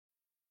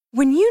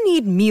When you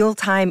need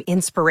mealtime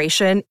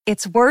inspiration,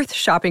 it's worth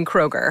shopping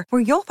Kroger,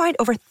 where you'll find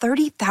over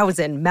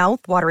 30,000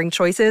 mouth-watering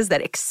choices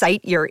that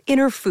excite your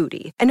inner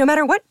foodie. And no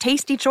matter what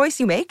tasty choice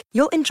you make,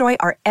 you'll enjoy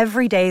our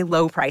everyday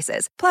low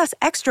prices, plus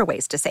extra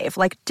ways to save,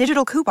 like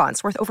digital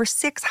coupons worth over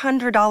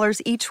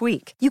 $600 each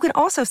week. You can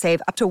also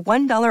save up to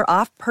 $1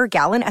 off per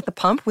gallon at the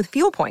pump with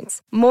fuel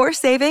points. More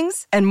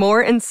savings and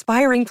more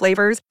inspiring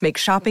flavors make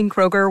shopping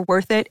Kroger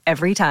worth it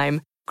every time.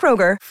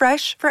 Kroger,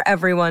 fresh for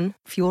everyone.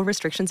 Fuel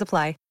restrictions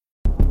apply.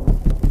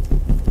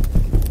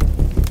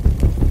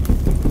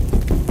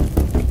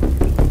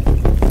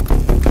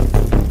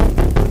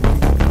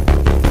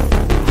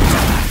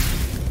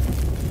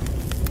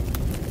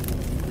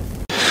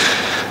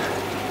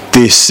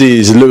 This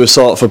is Lewis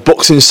Art for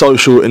Boxing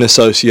Social in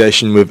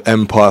association with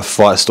Empire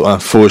Fight Store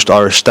and Forged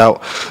Irish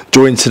Stout.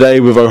 Joined today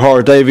with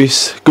Ohara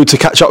Davies. Good to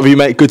catch up with you,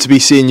 mate. Good to be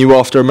seeing you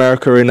after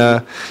America in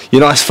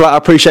your nice flat. I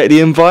appreciate the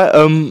invite.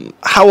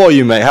 How are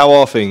you, mate? How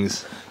are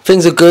things?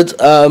 Things are good.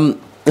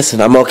 Listen,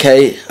 I'm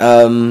okay.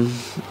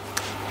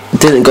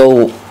 Didn't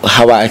go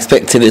how I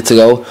expected it to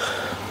go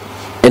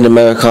in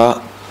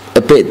America.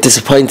 A bit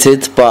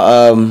disappointed,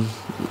 but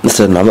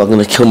listen, I'm not going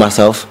to kill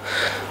myself.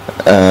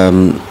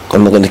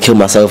 I'm not going to kill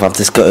myself. I've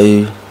just got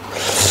to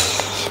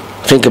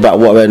think about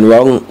what went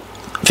wrong,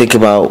 think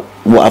about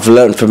what I've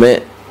learned from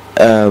it.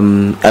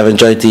 I've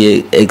enjoyed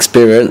the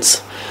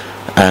experience,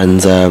 and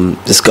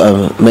just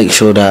got to make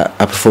sure that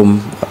I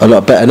perform a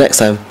lot better next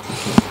time.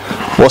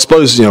 Well, I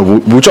suppose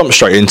we'll jump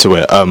straight into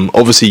it.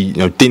 Obviously,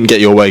 didn't get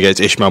your way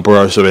against Ismael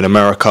Barroso in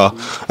America.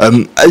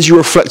 As you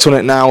reflect on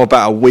it now,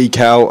 about a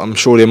week out, I'm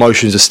sure the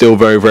emotions are still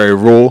very, very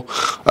raw.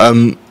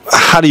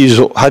 How do you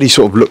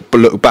sort of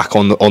look back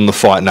on the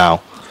fight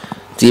now?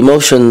 The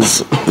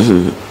emotions.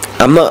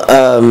 I'm not.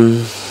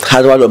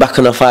 How do I look back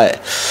on the fight?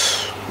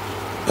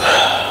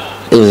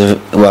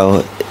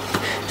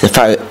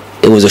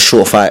 It was a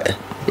short fight.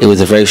 It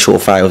was a very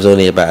short fight. It was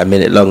only about a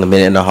minute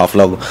and a half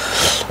long.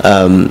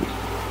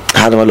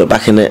 How do I look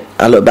back in it?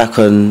 I look back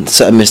on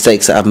certain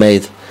mistakes that I've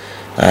made,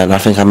 and I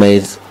think I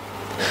made.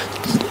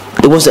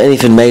 It wasn't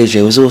anything major.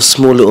 It was all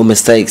small little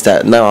mistakes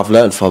that now I've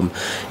learned from.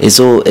 It's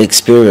all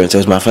experience. It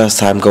was my first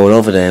time going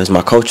over there. It was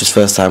my coach's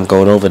first time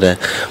going over there.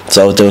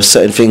 So there were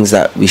certain things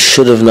that we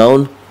should have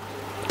known,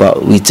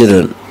 but we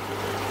didn't.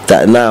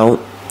 That now,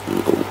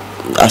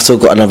 I've still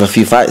got another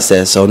few fights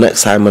there. So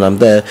next time when I'm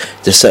there,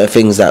 there's certain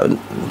things that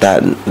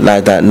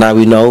now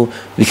we know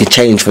we can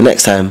change for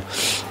next time.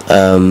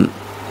 So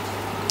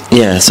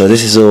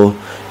this is all,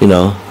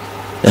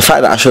 the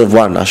fact that I should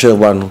have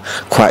won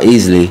quite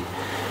easily.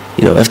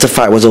 If the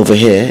fight was over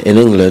here in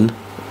England,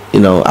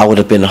 I would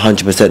have been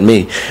 100%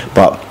 me.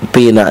 But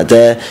being out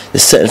there,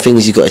 there's certain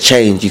things you got to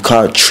change. You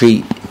can't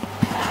treat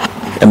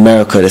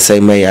America the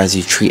same way as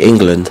you treat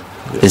England.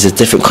 It's a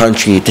different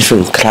country,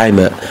 different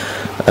climate,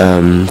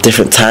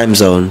 different time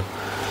zone,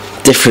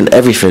 different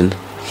everything.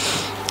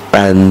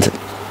 And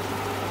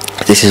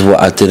this is what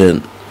I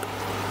didn't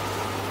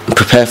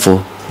prepare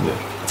for.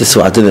 This is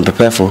what I didn't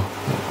prepare for.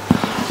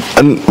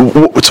 And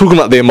we're talking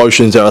about the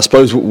emotions there. I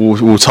suppose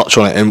we'll touch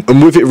on it.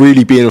 And with it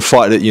really being a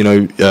fight that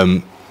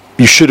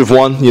you should have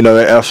won.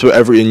 After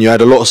everything, you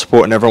had a lot of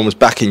support and everyone was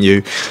backing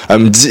you.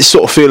 Does it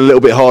sort of feel a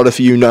little bit harder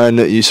for you knowing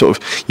that you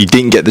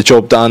didn't get the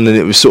job done, and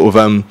it was sort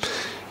of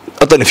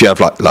I don't know if you have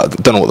like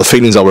don't know what the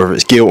feelings are, whether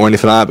it's guilt or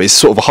anything like that, but it's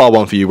sort of a hard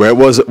one for you.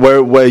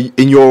 Where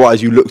in your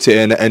eyes you looked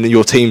at it and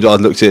your team's eyes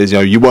looked at it as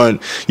you were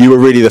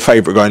really the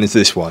favourite going into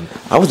this one.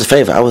 I was the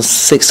favourite. I was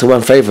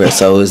 6-1 favourite.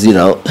 So it was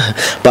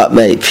but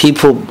mate,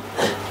 people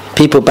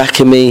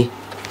backing me.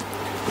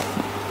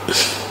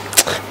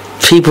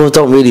 People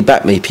don't really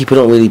back me. People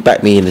don't really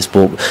back me in this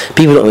sport.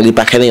 People don't really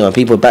back anyone.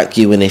 People back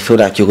you when they feel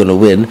like you're going to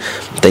win.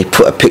 They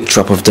put a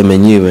picture up of them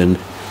and you and.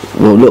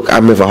 Well, look,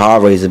 I'm with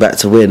Ohara, he's about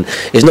to win.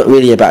 It's not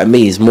really about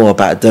me, it's more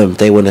about them.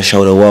 They want to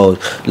show the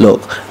world,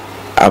 look,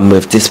 I'm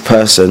with this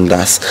person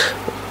that's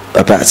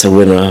about to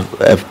win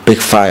a big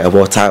fight, a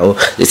world title.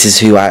 This is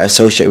who I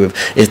associate with.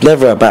 It's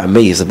never about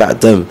me, it's about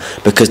them.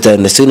 Because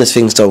then as soon as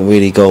things don't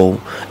really go,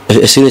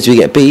 as soon as we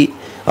get beat,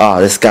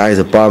 this guy's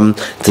a bum,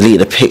 delete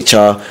the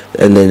picture,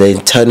 and then they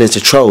turn into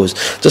trolls.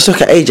 Just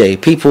look at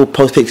AJ. People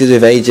post pictures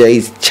with AJ,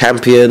 he's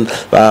champion,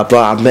 blah,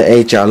 blah. I've met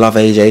AJ, I love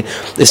AJ.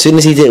 As soon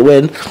as he didn't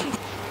win,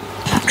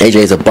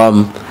 AJ's a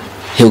bum,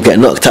 he'll get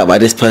knocked out by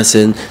this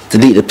person,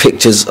 delete the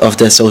pictures of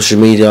their social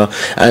media.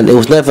 And it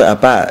was never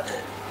about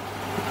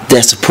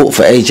their support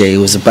for AJ, it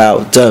was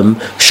about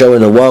them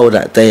showing the world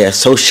that they are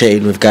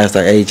associated with guys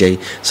like AJ,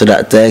 so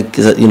that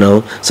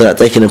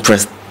they can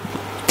impress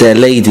their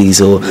ladies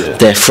or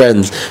their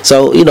friends.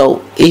 So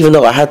even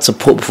though I had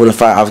support before the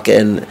fight, I was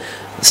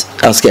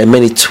getting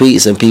many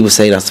tweets and people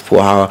saying I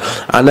support Ohara.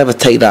 I never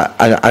take that.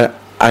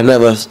 I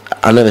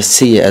never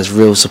see it as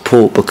real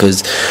support,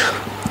 because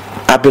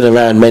I've been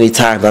around many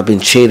times. I've been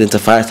cheered into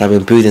fights. I've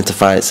been booed into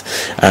fights,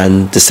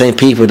 and the same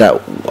people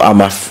that are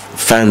my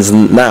fans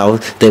now,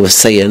 they were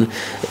saying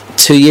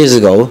 2 years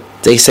ago,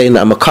 they saying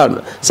that I'm a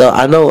cunt. So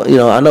I know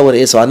what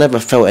it is. So I never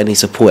felt any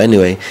support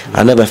anyway.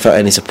 I never felt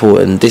any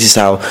support, and this is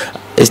how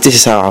this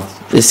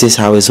is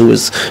how it's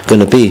always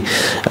going to be.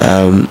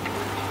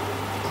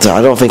 So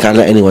I don't think I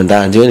let anyone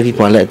down. The only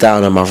people I let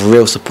down are my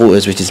real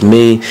supporters, which is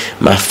me,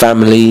 my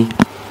family,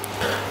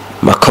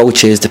 my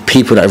coaches, the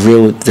people that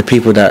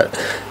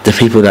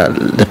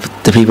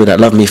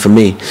love me for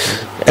me.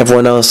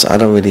 Everyone else, I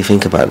don't really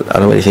think about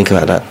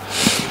that.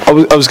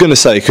 I was going to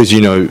say, because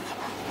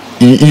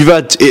you've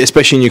had,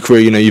 especially in your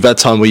career, you've had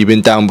time where you've been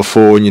down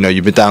before, and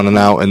you've been down and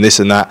out and this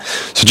and that.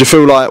 So do you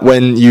feel like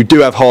when you do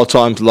have hard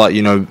times, like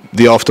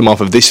the aftermath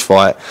of this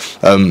fight,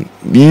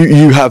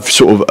 you have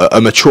sort of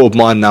a matured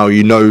mind now?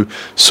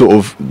 Sort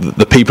of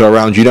the people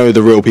around you,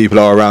 the real people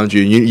are around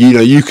you.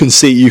 You can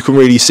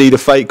really see the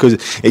fake, because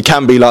it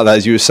can be like that,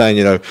 as you were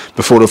saying.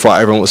 Before the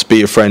fight, everyone wants to be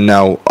your friend.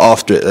 Now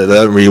after it, they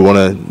don't really want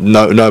to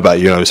know about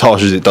you. As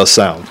harsh as it does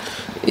sound.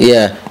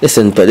 Yeah,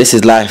 listen, but this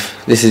is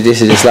life. This is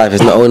just life.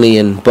 It's not only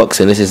in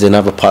boxing. This is in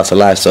other parts of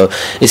life. So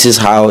this is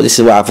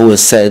what I've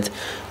always said.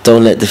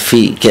 Don't let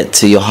defeat get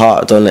to your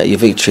heart. Don't let your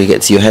victory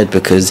get to your head,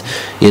 because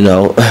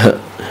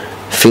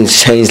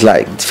things change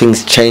like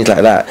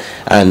that.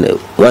 And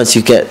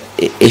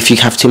if you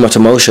have too much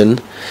emotion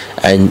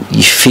and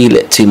you feel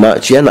it too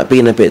much, you end up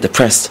being a bit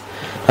depressed.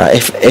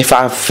 If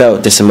I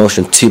felt this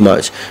emotion too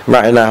much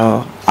right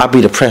now, I'd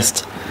be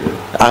depressed.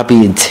 I'll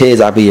be in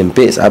tears, I'll be in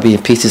bits, I'll be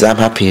in pieces. I'm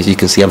happy, as you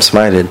can see, I'm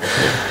smiling.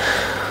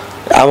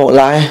 I won't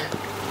lie,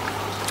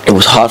 it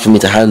was hard for me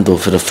to handle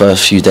for the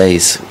first few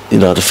days.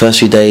 The first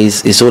few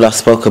days, it's all I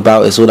spoke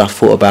about, it's all I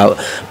thought about,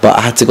 but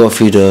I had to go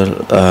through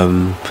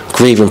the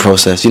grieving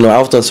process. I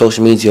was on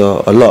social media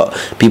a lot,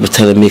 people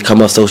telling me,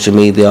 come off social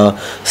media,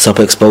 stop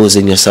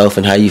exposing yourself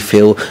and how you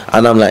feel,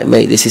 and I'm like,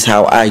 mate, this is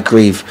how I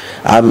grieve.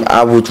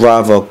 I would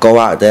rather go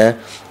out there,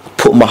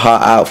 put my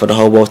heart out for the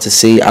whole world to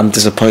see. I'm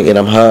disappointed,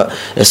 I'm hurt.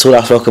 It's all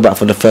I spoke about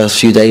for the first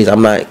few days.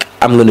 I'm like,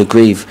 I'm going to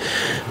grieve,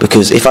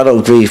 because if I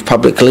don't grieve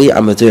publicly,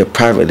 I'm going to do it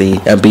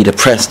privately and be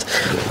depressed.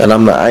 And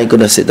I'm like, I ain't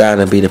going to sit down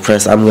and be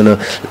depressed. I'm going to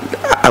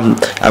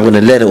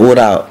let it all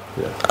out.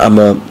 I'm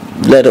going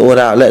to let it all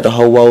out, let the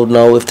whole world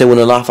know. If they want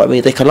to laugh at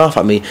me, they can laugh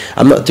at me.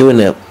 I'm not doing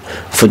it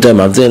for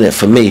them, I'm doing it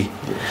for me.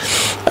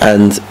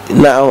 And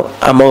now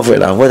I'm over it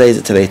now. What day is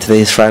it today? Today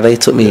is Friday.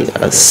 It took me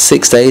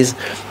 6 days.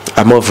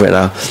 I'm over it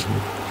now.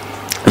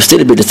 I'm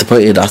still a bit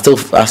disappointed. I still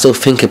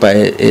think about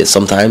it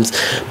sometimes,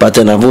 but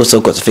then I've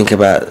also got to think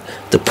about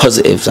the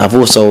positives. I've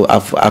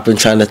been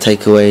trying to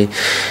think about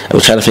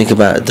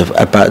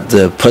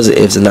the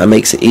positives, and that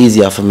makes it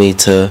easier for me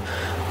to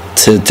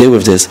deal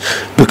with this,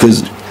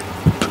 because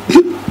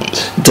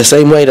the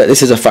same way that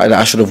this is a fight that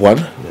I should have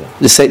won,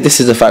 this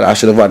is a fight that I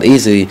should have won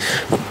easily.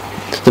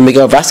 The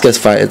Miguel Vasquez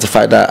fight is the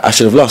fight that I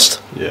should have lost.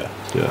 Yeah.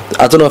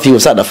 I don't know if he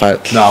was at that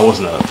fight. No, I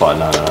wasn't at that fight.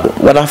 No.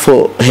 When I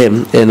fought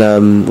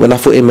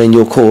him in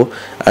your call,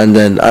 and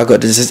then I got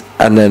this,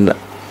 and then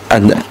I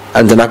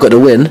got the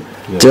win.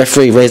 Yeah. The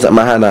referee raised up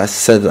my hand. I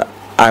said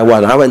I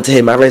won. I went to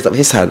him. I raised up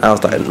his hand. I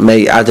was like,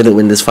 mate, I didn't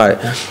win this fight.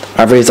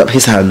 I raised up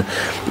his hand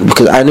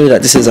because I knew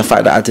that this is a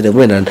fight that I didn't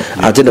win, and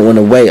I didn't want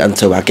to wait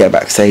until I get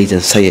backstage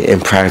and say it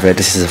in private.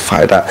 This is a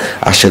fight that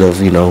I should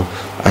have,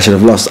 I should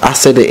have lost. I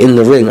said it in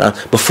the ring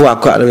before I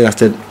got out of the ring. I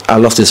said I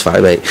lost this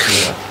fight, mate.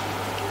 Yeah.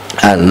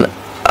 And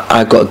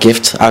I got a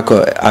gift. I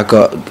got I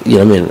got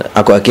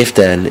a gift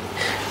there,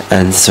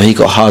 and so he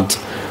got hard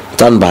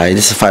done by.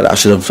 This is a fight that I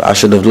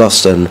should have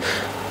lost, and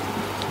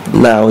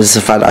now this is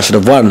a fight that I should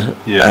have won,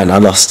 and I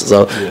lost.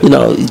 So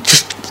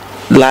just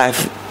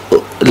life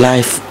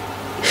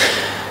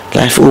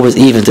always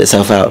evens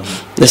itself out.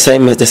 The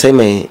same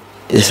way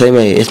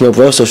Ismael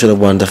Barroso should have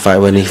won the fight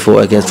when he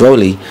fought against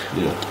Rolly,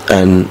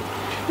 and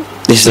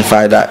this is a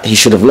fight that he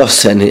should have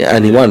lost, and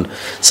he won.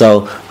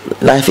 So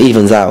life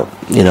evens out,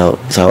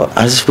 So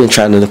I've just been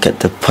trying to look at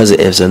the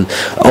positives and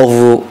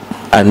overall,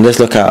 and let's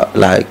look at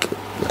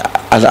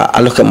I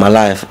look at my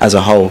life as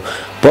a whole.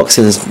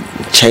 Boxing's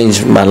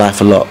changed my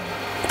life a lot.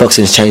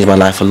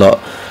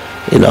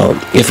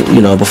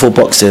 Before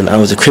boxing, I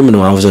was a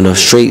criminal. I was on the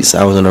streets.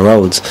 I was on the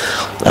roads.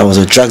 I was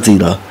a drug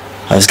dealer.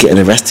 I was getting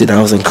arrested.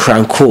 I was in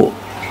crime court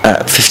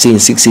at 15,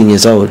 16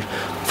 years old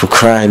for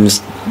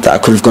crimes that I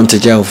could have gone to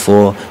jail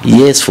for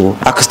years for.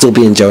 I could still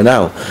be in jail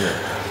now.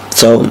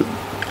 So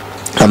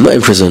I'm not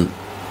in prison.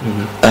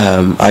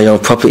 I own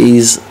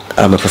properties.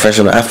 I'm a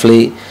professional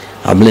athlete.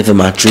 I'm living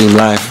my dream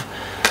life.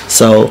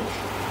 So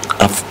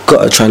I've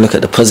got to try and look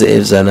at the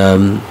positives and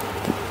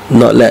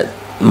not let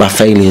my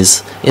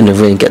failures in the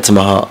ring get to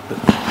my heart.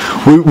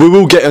 We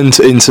will get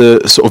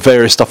into sort of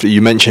various stuff that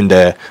you mentioned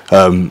there,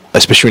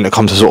 especially when it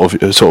comes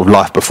to sort of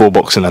life before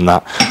boxing and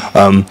that.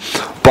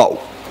 But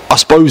I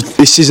suppose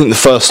this isn't the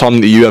first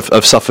time that you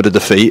have suffered a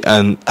defeat.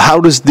 And how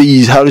does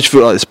you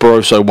feel like this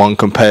Barroso one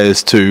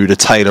compares to the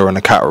Taylor and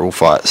the Catterall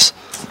fights?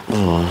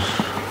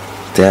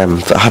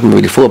 Damn, I haven't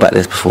really thought about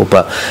this before,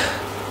 but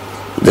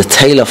the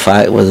Taylor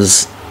fight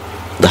was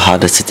the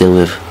hardest to deal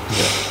with,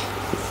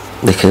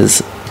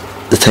 because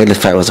the Taylor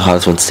fight was the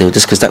hardest one to deal with,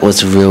 just because that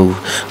was a real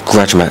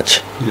grudge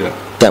match.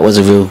 That was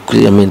a real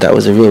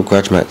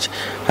grudge match.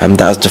 That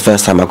was the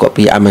first time I got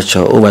beat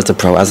amateur or as a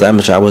pro. As an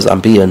amateur, I was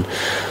unbeaten.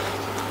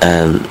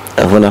 And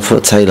when I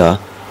fought Taylor,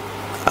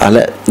 I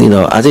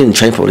didn't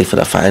train properly for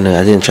that fight anyway.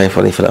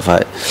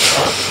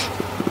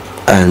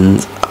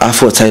 And I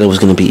thought Taylor was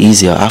going to be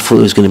easier. I thought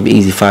it was going to be an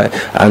easy fight.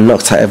 I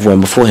knocked out everyone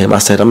before him. I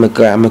said, I'm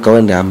gonna go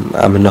in there. I'm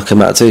gonna knock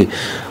him out too,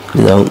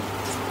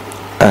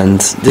 And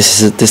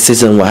this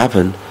isn't what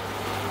happened.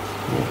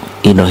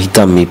 He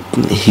done me.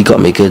 He got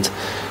me good,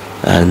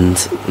 and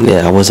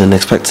yeah, I wasn't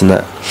expecting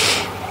that.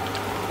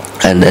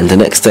 And then the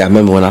next day, I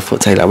remember when I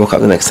fought Taylor, I woke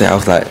up the next day, I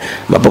was like,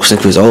 my boxing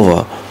career's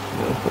over.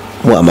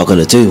 What am I going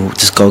to do?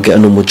 Just go get a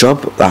normal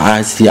job? I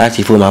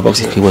actually thought my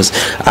boxing career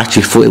I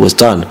actually thought it was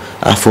done.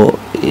 I thought,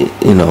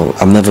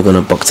 I'm never going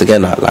to box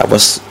again. Like,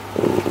 what's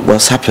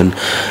happened?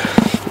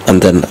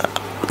 And then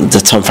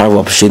the Tom Farrell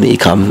opportunity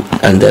come,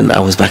 and then I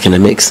was back in the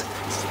mix.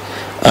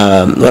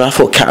 When I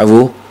fought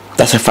Catterall,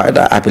 that's a fight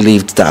that I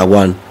believed that I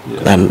won.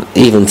 Yeah. And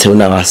even till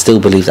now, I still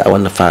believe that I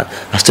won the fight.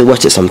 I still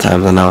watch it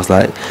sometimes, and I was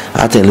like,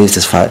 I didn't lose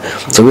this fight.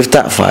 So with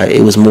that fight,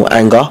 it was more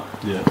anger.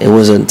 Yeah. It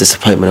wasn't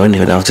disappointment or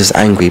anything. I was just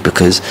angry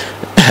because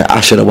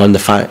I should have won the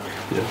fight.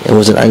 Yeah. It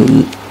wasn't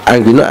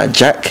angry, not at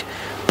Jack,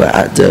 but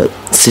at the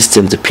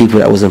system, the people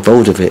that was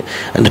involved with it,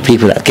 and the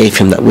people that gave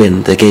him that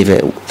win. They gave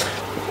it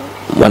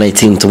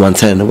 118 to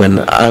 110 when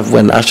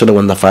I should have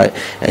won the fight,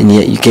 and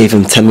yet you gave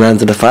him 10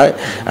 rounds of the fight.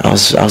 I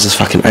was just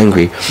fucking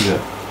angry. Yeah.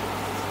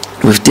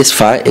 With this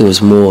fight, it was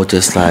more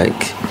just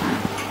like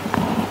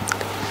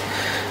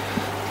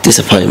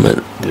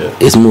disappointment. Yeah.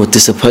 It's more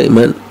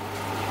disappointment,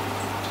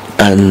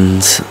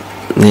 and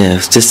yeah, it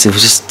was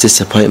just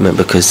disappointment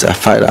because a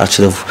fight that I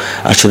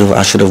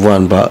should have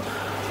won, but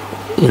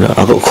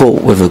I got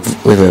caught with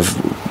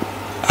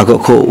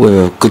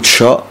a good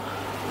shot,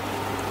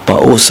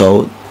 but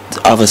also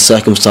other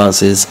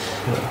circumstances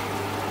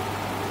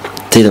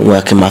didn't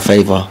work in my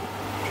favour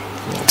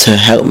to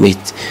help me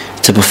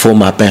to perform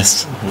my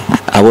best.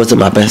 I wasn't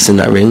my best in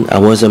that ring.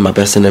 I'm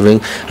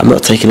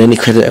not taking any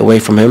credit away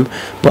from him,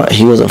 but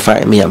he wasn't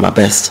fighting me at my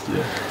best.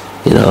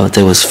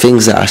 There was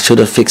things that I should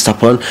have fixed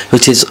up on,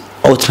 which is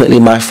ultimately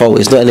my fault.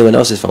 It's not anyone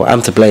else's fault.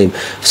 I'm to blame.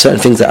 Certain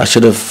things that I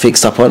should have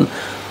fixed up on,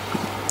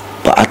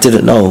 but I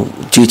didn't know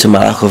due to my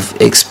lack of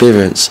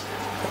experience.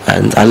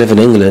 And I live in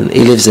England.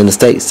 He lives in the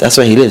States. That's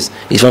where he lives.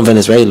 He's from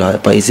Venezuela,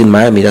 but he's in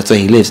Miami. That's where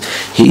he lives.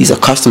 He's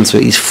accustomed to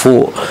it. He's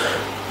fought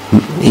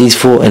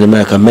in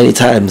America many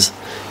times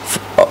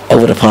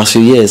over the past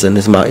few years, and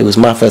it was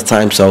my first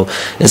time. So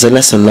it's a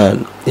lesson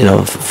learned.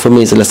 For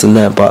me, it's a lesson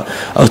learned. But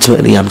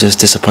ultimately, I'm just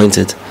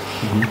disappointed.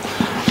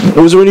 Mm-hmm.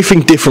 Was there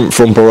anything different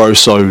from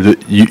Barroso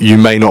that you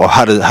may not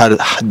have had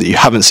that you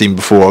haven't seen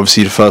before?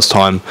 Obviously, the first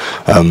time.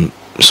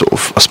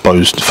 I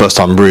suppose the first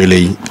time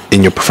really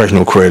in your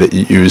professional career that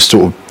you was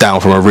sort of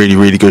down from a really,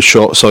 really good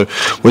shot. So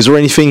was there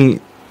anything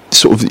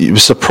sort of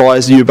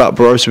surprised you about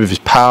Barroso with his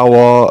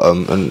power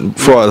and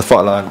throughout the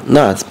fight line?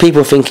 No, it's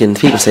people saying,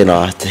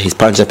 his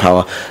puncher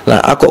power.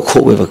 Like, I got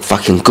caught with a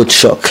fucking good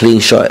shot, clean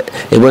shot.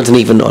 It wasn't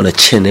even on the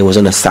chin, it was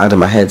on the side of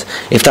my head.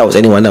 If that was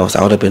anyone else,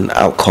 I would have been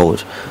out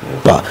cold.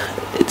 But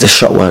the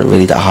shot wasn't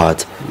really that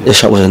hard. The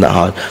shot wasn't that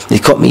hard. He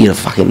got me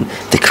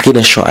the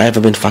cleanest shot I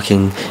ever been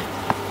fucking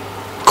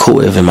caught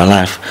with in my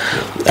life,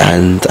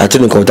 and I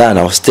didn't go down.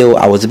 I was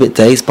a bit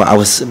dazed, but I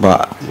was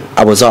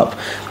up.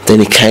 Then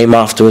he came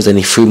afterwards and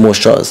he threw more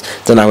shots.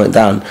 Then I went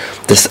down.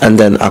 And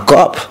then I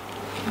got up.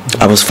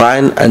 I was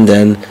fine. And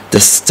then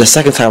the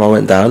second time I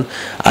went down,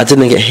 I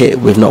didn't get hit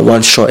with not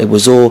one shot. It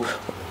was all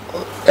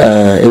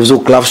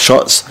glove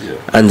shots,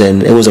 and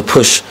then it was a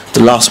push.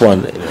 The last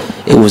one,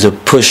 it was a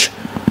push,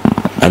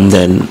 and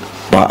then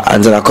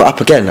I got up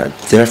again.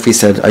 The referee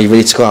said, "Are you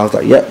ready to go?" I was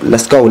like, "Yep,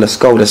 let's go."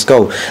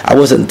 I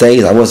wasn't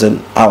dazed. I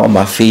wasn't out on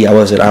my feet. I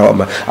was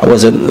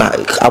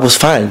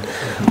fine.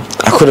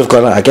 I could have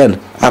gone out again.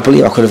 I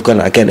believe I could have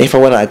gone out again. If I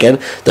went out again,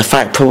 the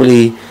fight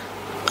probably,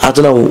 I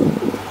don't know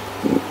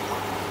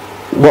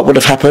what would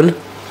have happened,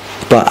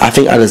 but I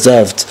think I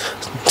deserved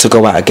to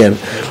go out again.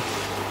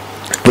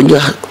 When you're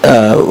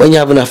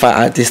having a fight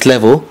at this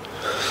level,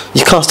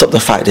 you can't stop the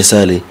fight this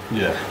early.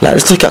 Like,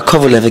 let's look at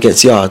Kovalev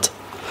against Yard.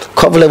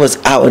 Kovalev was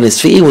out on his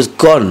feet, he was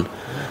gone,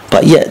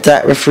 but yet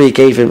that referee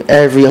gave him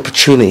every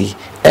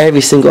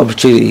single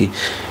opportunity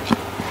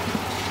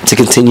to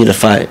continue the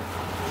fight.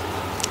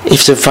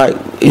 If the fight,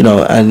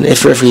 and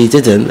if the referee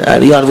didn't,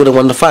 Yard would have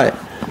won the fight.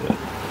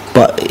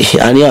 But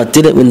Yard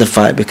didn't win the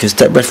fight because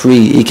that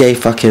referee, he gave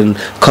fucking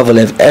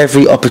Kovalev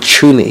every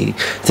opportunity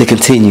to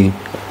continue,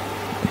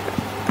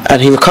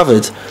 and he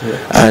recovered.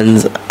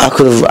 And I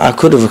could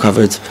have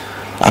recovered.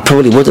 I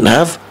probably wouldn't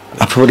have.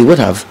 I probably would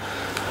have.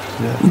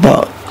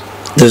 But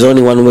there's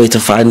only one way to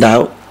find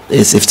out,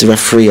 is if the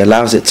referee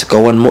allows it to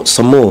go on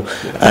some more.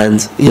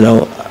 And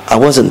I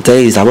wasn't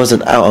dazed, I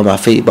wasn't out on my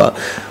feet, but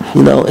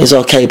it's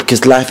okay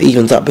because life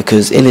evens up,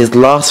 because in his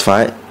last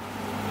fight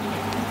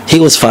he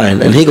was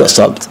fine and he got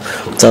stopped.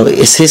 So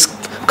it's his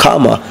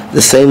karma,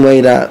 the same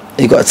way that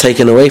it got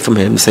taken away from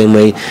him, the same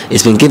way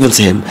it's been given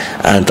to him.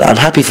 And I'm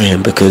happy for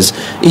him, because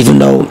even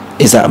though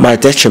it's at my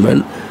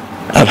detriment,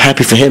 I'm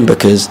happy for him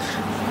because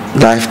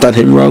life done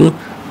him wrong,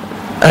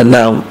 and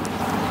now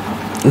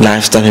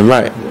life's done him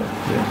right.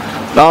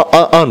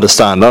 I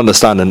understand,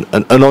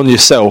 and on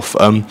yourself,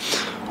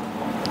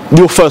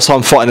 your first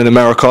time fighting in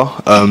America,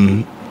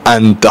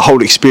 and the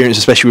whole experience,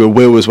 especially with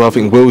Will as well. I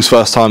think Will's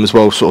first time as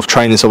well, sort of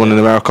training someone in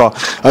America.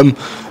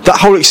 That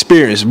whole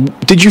experience,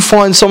 did you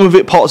find some of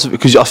it, parts of it?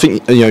 Because I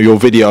think, you know, your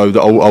video that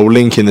I'll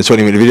link in the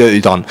 20-minute video that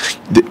you've done.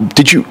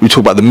 Did you talk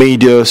about the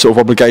media sort of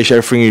obligation,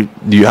 everything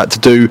you had to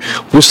do?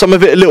 Was some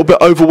of it a little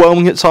bit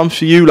overwhelming at times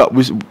for you? Like,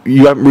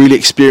 you haven't really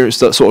experienced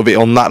that sort of it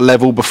on that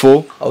level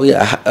before? Oh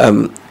yeah,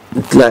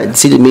 like,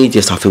 see the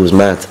media stuff, it was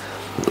mad.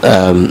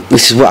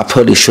 This is what I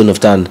probably shouldn't have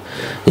done.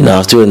 You know, I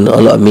was doing a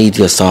lot of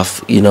media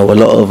stuff. You know, a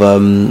lot of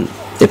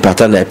if I'd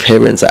done an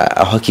appearance at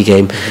a hockey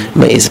game,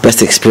 mate, it's the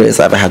best experience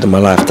I've ever had in my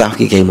life. That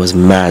hockey game was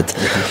mad.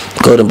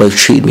 Golden Boy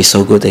treated me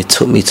so good. They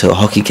took me to a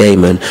hockey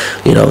game, and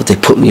you know, they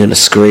put me on the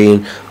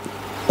screen.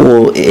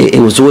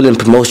 It was all in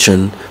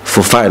promotion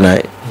for fight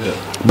night,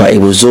 but it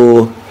was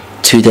all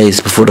 2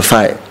 days before the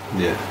fight,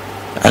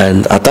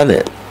 and I done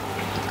it,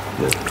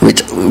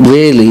 which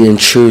really and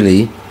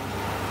truly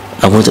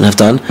I wouldn't have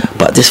done.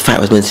 But this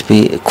fight was meant to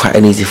be quite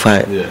an easy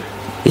fight.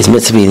 It's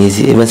meant to be an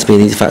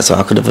easy fight, so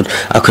I could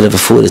have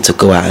afforded to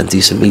go out and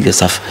do some media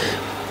stuff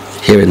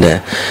here and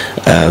there.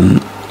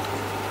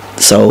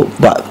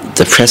 But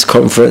the press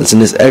conference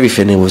and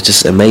everything, it was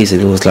just amazing.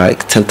 It was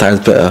like 10 times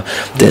better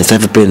than it's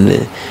ever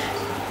been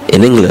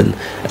in England.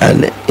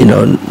 And you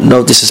know,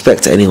 no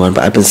disrespect to anyone,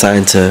 but I've been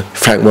signed to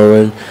Frank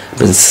Warren, I've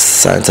been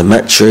signed to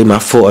Matchroom, I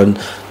fought on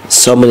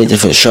so many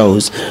different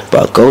shows,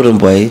 but Golden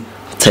Boy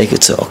take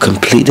it to a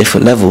complete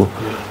different level.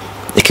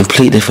 A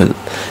complete different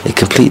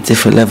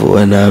level,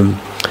 and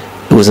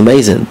it was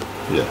amazing.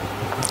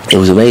 It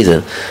was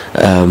amazing.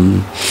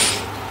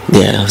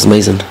 It was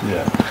amazing.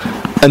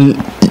 And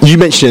you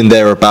mentioned in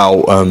there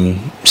about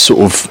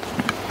sort of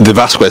the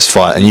Vasquez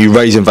fight, and you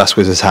raising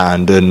Vasquez's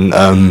hand, and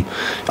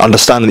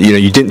understanding that, you know,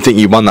 you didn't think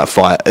you won that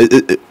fight.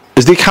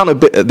 Is the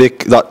accountability,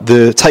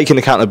 the taking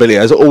accountability,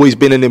 has it always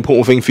been an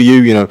important thing for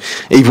you? You know,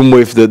 even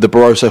with the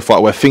Barroso fight,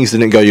 where things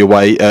didn't go your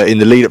way in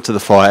the lead up to the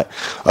fight,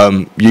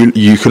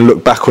 you can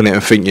look back on it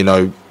and think, you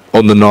know,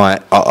 on the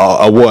night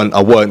I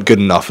weren't good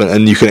enough,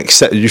 and you can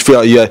accept. You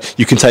feel like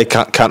you can take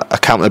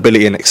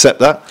accountability and accept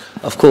that.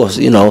 Of course,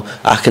 you know,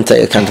 I can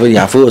take accountability.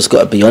 I've always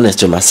got to be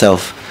honest with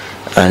myself,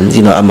 and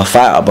you know, I'm a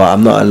fighter, but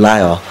I'm not a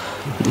liar.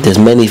 There's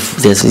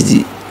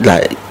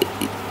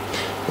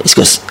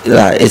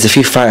a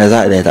few fighters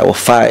out there that will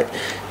fight,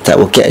 that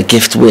will get a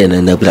gift win,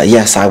 and they'll be like,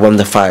 yes, I won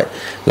the fight.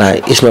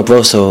 Like Ismael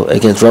Barroso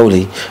against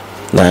Rolly.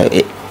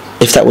 Like,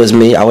 if that was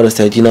me, I would have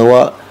said, you know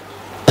what,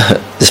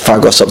 this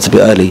fight got stopped a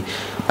bit early.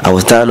 I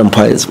was down on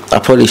points. I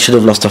probably should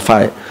have lost the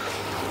fight.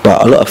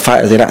 But a lot of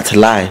fighters, they like to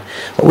lie.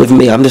 But with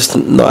me, I'm just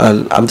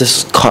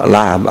can't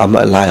lie. I'm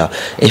not a liar.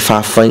 If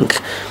I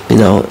think, you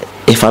know,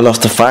 if I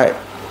lost the fight,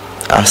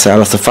 I say I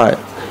lost the fight.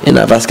 In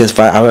that Vasquez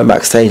fight, I went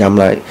backstage, I'm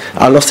like,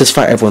 I lost this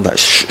fight. Everyone's like,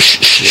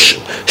 shh.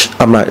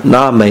 I'm like,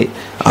 nah, mate,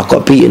 I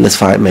got beat in this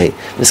fight, mate.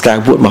 This guy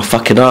whooped my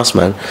fucking ass,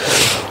 man.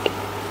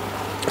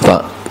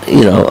 But,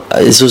 you know,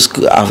 this was,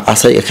 I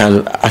take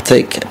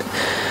accountability,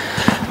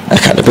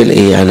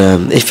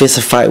 and if it's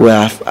a fight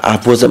where I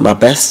wasn't my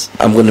best,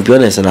 I'm going to be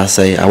honest, and I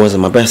say I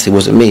wasn't my best. It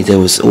wasn't me. There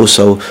was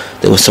some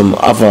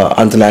other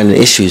underlying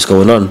issues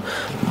going on.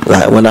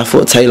 Like when I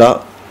fought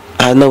Taylor,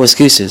 I had no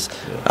excuses.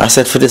 I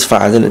said for this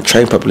fight I didn't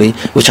train properly,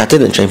 which I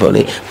didn't train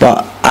properly,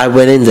 but I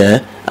went in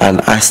there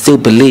and I still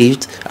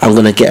believed I'm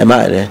going to get him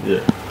out of there,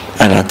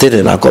 and I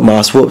didn't. I got my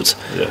ass whooped.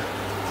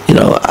 You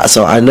know,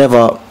 so I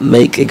never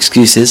make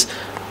excuses,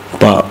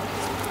 but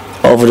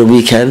over the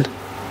weekend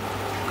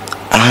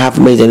I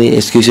haven't made any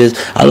excuses.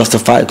 I lost the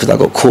fight because I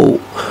got caught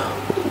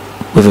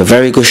with a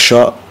very good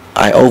shot.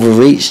 I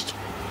overreached,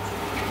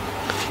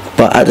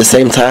 but at the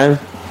same time,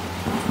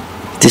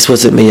 this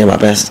wasn't me at my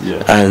best,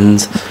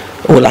 and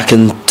all I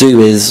can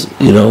do is,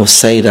 you know,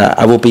 say that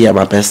I will be at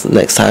my best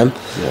next time,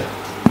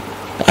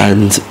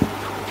 and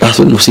that's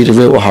when we'll see the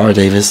real Ohara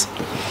Davies.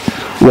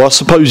 Well, I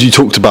suppose you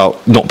talked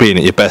about not being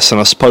at your best, and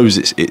I suppose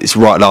it's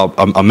right now.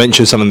 I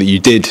mentioned something that you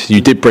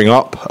did bring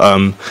up.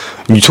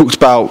 You talked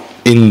about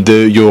in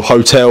your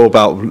hotel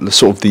about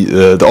sort of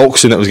the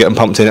oxygen that was getting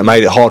pumped in. It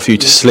made it hard for you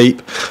to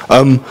sleep.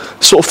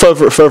 Sort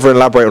of further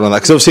elaborate on that,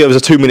 because obviously there was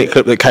a 2-minute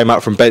clip that came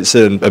out from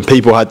Benson, and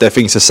people had their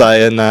things to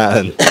say and that.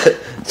 And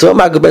so what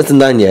Michael Benson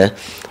done,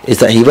 is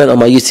that he went on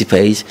my YouTube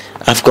page.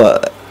 I've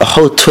got a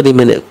whole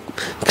 20-minute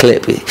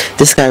clip.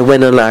 This guy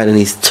went online and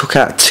he took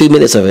out 2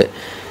 minutes of it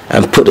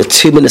and put the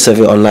 2 minutes of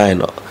it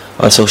online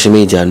on social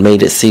media and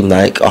made it seem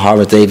like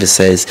Ohara Davies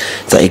says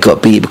that he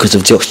got beat because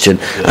of the oxygen.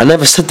 I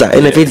never said that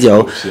in the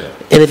video.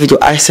 In the video,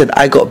 I said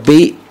I got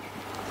beat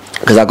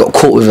because I got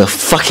caught with a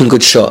fucking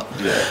good shot.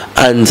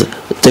 And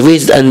the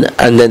reason,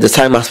 and then the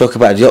time I spoke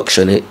about the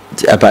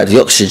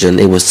oxygen,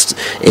 it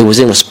was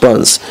in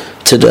response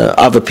to the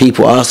other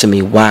people asking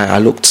me why I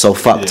looked so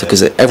fucked,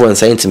 because everyone's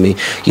saying to me,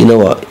 you know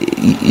what,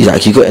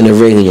 you got in the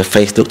ring and your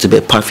face looked a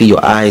bit puffy,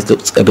 your eyes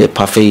looked a bit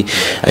puffy,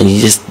 and you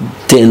just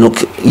didn't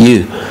look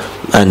you.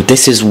 And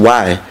this is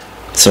why.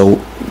 So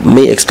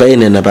me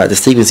explaining about the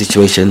sleeping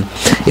situation,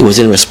 it was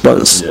in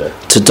response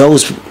to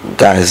those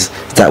guys,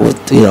 that was,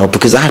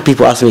 because I had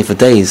people asking me for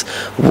days,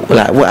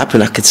 like, what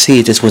happened? I could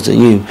see this wasn't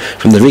you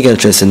from the rig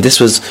entrance, and it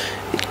was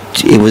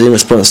in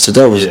response to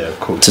those,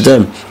 to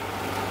them.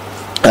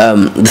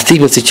 The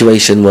sleeping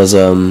situation was,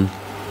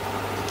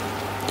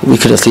 we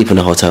couldn't sleep in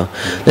the hotel.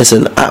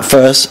 Listen, at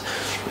first,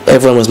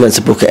 everyone was meant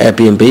to book an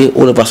Airbnb.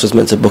 All of us was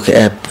meant to book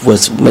an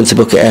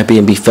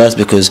Airbnb first,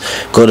 because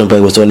Golden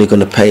Boy was only going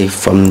to pay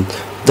from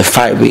the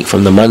fight week,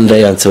 from the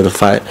Monday until the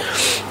fight.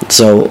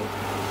 So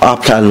our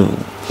plan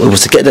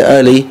was to get there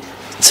early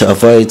to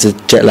avoid the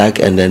jet lag,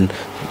 and then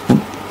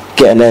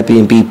get an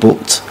Airbnb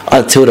booked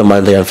until the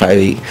Monday and fight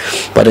week.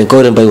 But then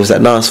Golden Boy was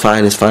like, no, it's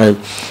fine,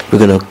 we're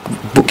gonna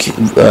book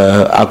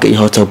I'll get your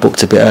hotel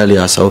booked a bit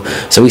earlier. So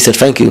we said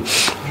thank you.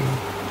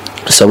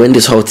 So in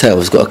this hotel,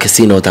 it's got a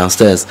casino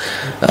downstairs,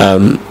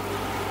 and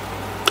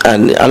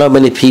I know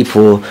many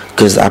people,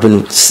 because I've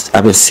been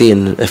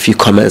seeing a few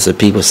comments of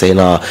people saying,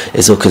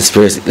 it's all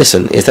conspiracy.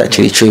 Listen, it's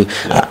actually true.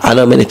 I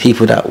know many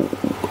people that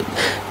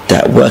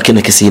work in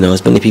the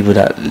casinos, many people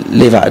that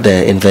live out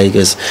there in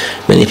Vegas,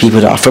 many people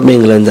that are from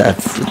England that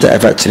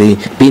have actually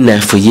been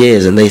there for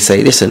years, and they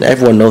say, listen,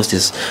 everyone knows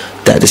this,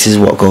 that this is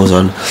what goes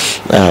on,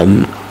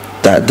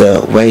 that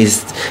the way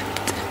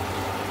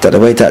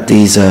that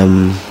these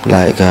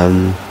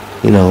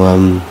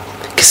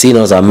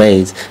casinos are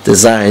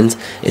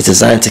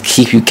designed to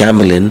keep you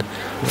gambling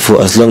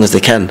for as long as they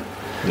can.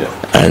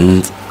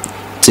 And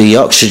the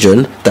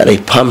oxygen that they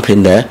pump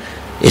in there,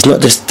 it's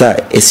not just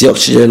that, it's the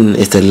oxygen,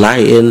 it's the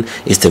lighting,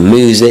 it's the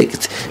music,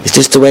 it's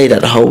just the way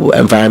that the whole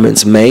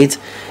environment's made.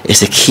 It's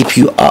to keep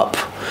you up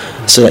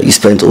so that you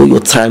spend all your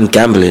time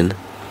gambling.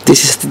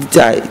 This is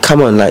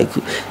come on, like,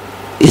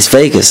 it's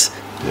Vegas.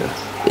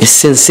 It's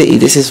Sin City.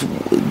 This is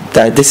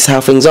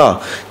how things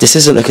are. This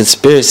isn't a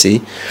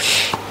conspiracy,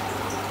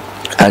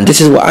 and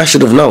this is what I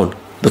should have known,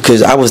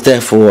 because I was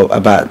there for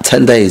about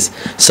 10 days.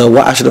 So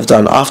what I should have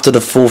done after the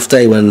 4th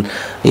day, when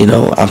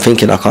I'm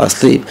thinking I can't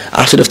sleep,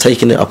 I should have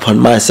taken it upon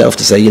myself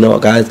to say, you know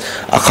what, guys,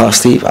 I can't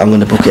sleep, I'm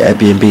going to book an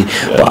Airbnb.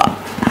 But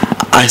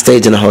I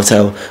stayed in a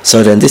hotel,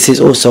 so then this is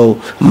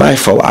also my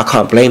fault. I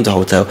can't blame the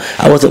hotel.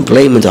 I wasn't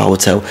blaming the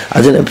hotel.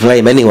 I didn't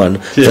blame anyone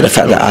for the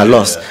fact that I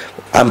lost.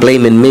 I'm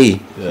blaming me.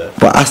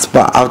 But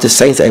I was just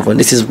saying to everyone,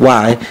 this is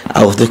why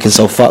I was looking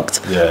so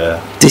fucked.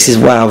 This is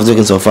why I was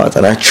looking so fucked,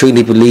 and I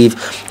truly believe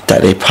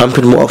that they're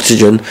pumping more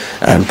oxygen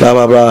and blah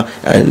blah blah.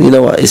 And you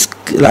know what? It's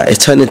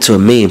turned into a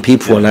meme.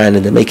 People online,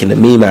 and they're making a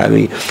meme out of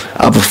me.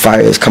 Other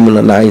fighters coming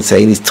online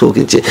saying he's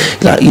talking shit.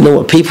 Like, you know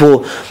what?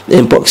 People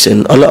in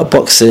boxing, a lot of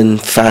boxing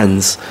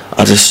fans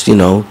are just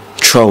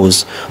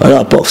trolls. A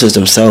lot of boxers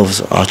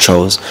themselves are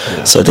trolls.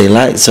 So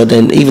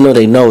then, even though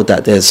they know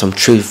that there's some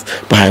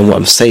truth behind what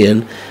I'm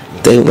saying,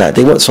 they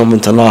want something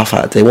to laugh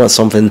at. They want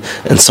something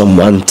and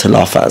someone to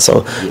laugh at.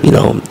 So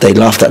they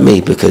laughed at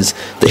me because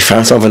they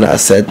found something that I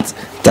said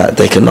that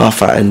they can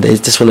laugh at, and they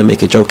just want to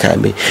make a joke at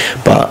me.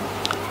 But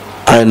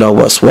I know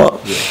what's what,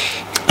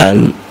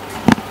 and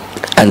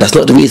that's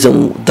not the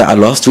reason that I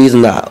lost. The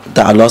reason that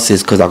I lost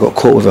is because I got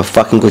caught with a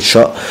fucking good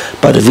shot.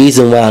 But the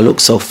reason why I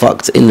looked so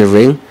fucked in the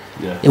ring,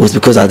 it was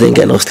because I didn't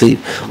get no sleep.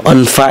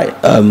 On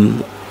fight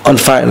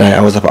night,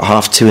 I was up at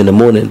 2:30 in the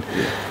morning.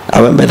 I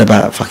went to bed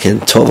about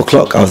fucking 12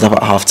 o'clock. I was up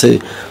at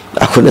 2:30.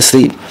 I couldn't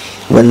sleep.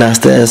 Went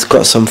downstairs,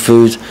 got some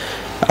food.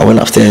 I went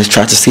upstairs,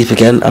 tried to sleep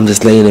again. I'm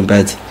just laying in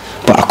bed,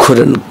 but I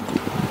couldn't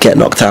get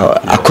knocked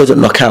out. I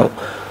couldn't knock out.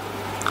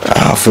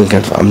 I think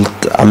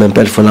I'm in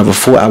bed for another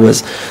 4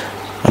 hours.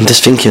 I'm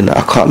just thinking,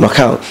 I can't knock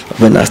out.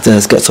 I went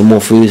downstairs, get some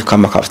more food,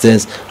 come back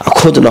upstairs. I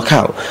couldn't knock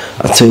out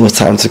until it was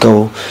time to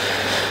go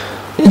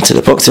into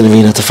the boxing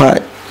arena to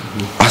fight.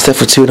 I slept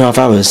for 2.5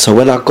 hours. So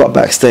when I got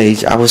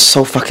backstage, I was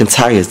so fucking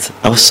tired.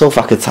 I was so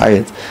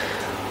tired.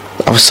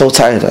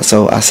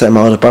 So I sent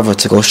my older brother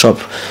to go shop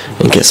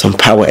and get some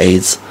power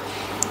aids.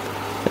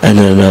 And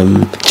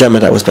then Gemma,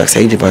 that was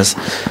backstage with us,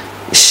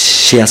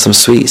 she had some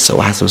sweets, so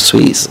I had some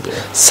sweets.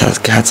 So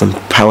I had some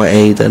power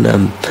aid, and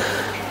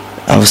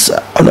I was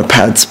on the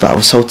pads, but I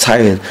was so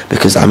tired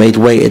because I made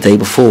weight a day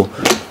before.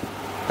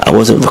 I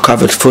wasn't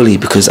recovered fully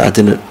because I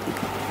didn't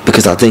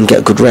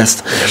get good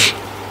rest.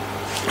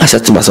 I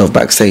said to myself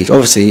backstage,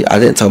 obviously I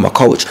didn't tell my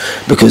coach,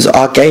 because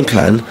our game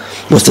plan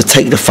was to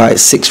take the fight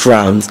 6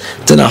 rounds,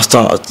 then I'll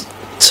start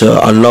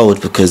to unload,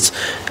 because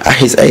at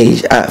his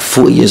age, at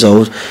 40 years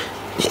old,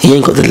 he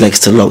ain't got the legs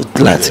to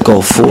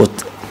go for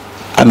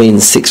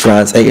 6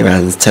 rounds, 8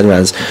 rounds, 10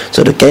 rounds.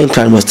 So the game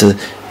plan was to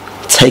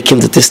take him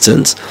the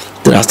distance,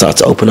 then I started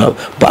to open up.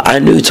 But I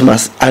knew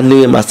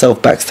in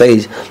myself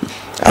backstage,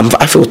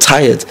 I feel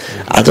tired.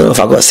 I don't know if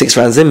I got 6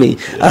 rounds in me.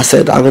 I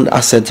said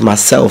to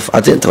myself, I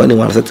didn't tell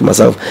anyone, I said to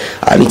myself,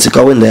 I need to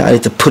go in there, I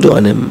need to put it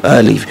on him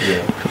early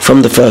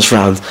from the first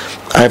round.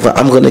 Either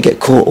I'm going to get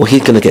caught or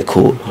he's going to get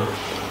caught.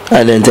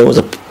 And then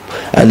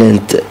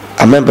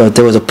I remember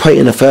there was a point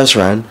in the first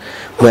round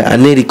where I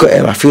nearly got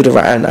him. I threw the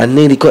right hand, I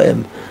nearly got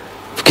him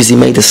because he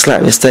made a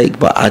slight mistake,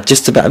 but I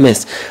just about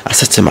missed. I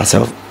said to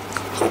myself,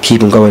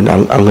 keep him going,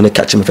 I'm going to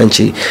catch him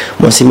eventually.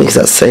 Once he makes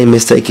that same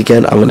mistake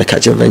again, I'm going to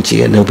catch him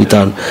eventually and he'll be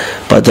done.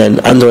 But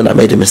then I'm the one that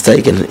made a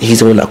mistake and he's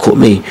the one that caught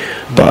me.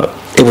 But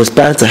it was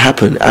bound to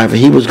happen. Either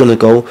he was going to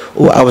go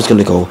or I was going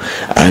to go,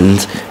 and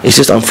it's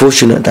just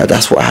unfortunate that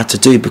that's what I had to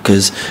do,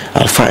 because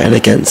I'm fighting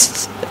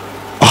against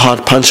a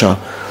hard puncher.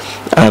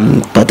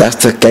 But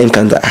that's the game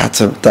plan that I had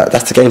to.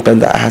 That's the game plan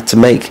that I had to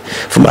make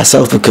for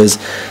myself, because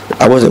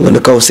I wasn't going to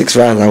go 6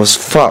 rounds. I was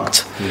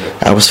fucked. Yeah.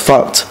 I was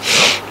fucked,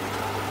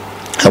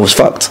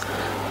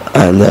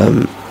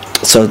 and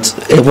so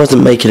it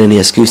wasn't making any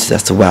excuses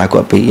as to why I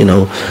got beat. You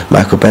know,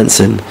 Michael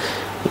Benson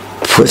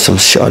put some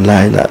shit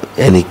online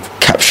and he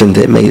captioned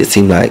it, made it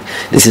seem like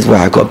this is why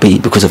I got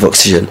beat, because of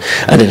Oxygen,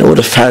 and then all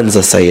the fans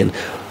are saying,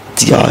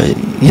 yeah,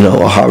 you know,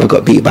 Ohara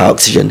got beat by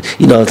Oxygen.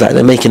 You know, it's like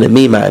they're making a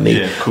meme out of me.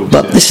 Yeah, of course,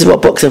 but yeah. this is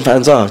what boxing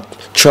fans are,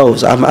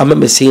 trolls. I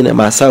remember seeing it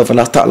myself, and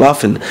I start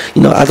laughing.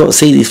 You know, I don't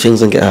see these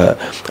things and get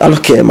hurt. I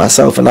look at it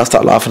myself and I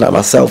start laughing at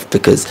myself,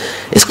 because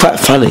it's quite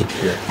funny.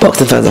 Yeah.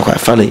 Boxing fans are quite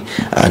funny,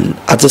 and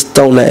I just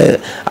don't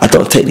I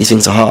don't take these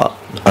things to heart.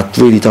 I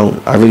really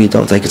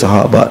don't take it to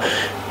heart. But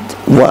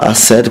what I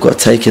said got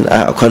taken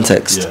out of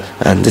context,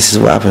 and this is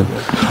what happened.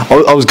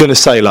 I was going to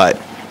say, like,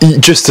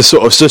 just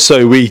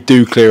so we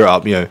do clear it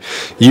up, you know,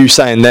 you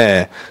saying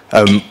there,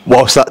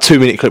 whilst that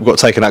 2-minute clip got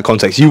taken out of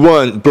context, you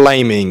weren't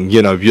blaming,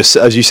 you know,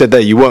 as you said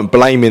there, you weren't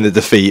blaming the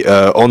defeat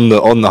on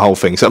the whole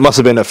thing. So it must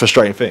have been a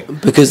frustrating thing.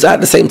 Because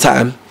at the same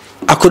time,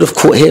 I could have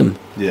caught him.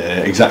 Yeah,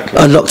 exactly.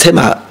 And knocked him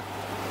out.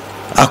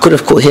 I could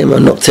have caught him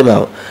and knocked him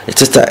out. It's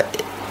just that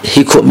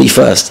he caught me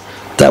first.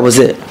 That was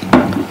it.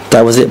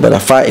 But the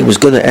fight, it was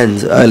going to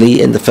end early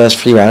in the first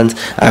 3 rounds.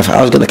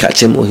 I was going to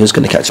catch him, or he was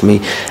going to catch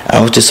me.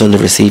 I was just on the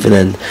receiving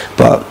end.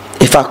 But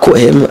if I caught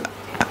him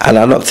and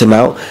I knocked him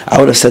out, I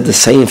would have said the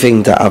same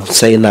thing that I'm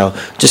saying now,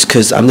 just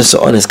because I'm just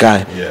an honest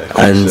guy. Yeah,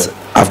 and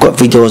I've got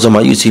videos on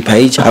my YouTube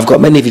page. I've got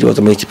many videos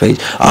on my YouTube page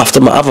after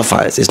my other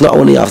fights. It's not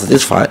only after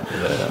this fight.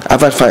 Yeah.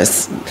 I've had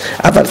fights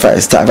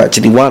that I've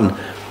actually won,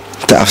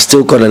 that I've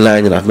still gone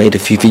online, and I've made a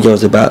few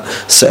videos about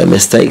certain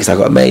mistakes I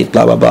got made,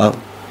 blah blah blah.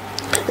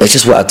 It's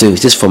just what I do.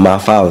 It's just for my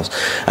files,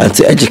 and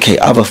to educate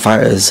other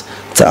fighters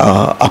that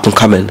are up and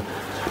coming,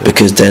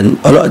 because then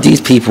a lot of these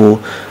people,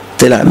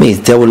 they're like me.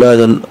 They will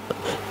learn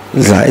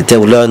on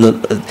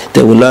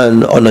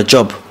the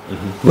job.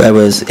 Mm-hmm.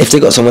 Whereas if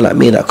they got someone like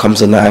me that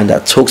comes online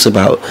that talks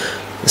about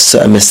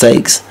certain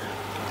mistakes,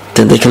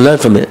 then they can learn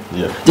from it.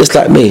 Yeah. Just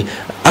like me,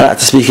 I like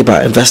to speak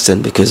about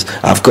investing, because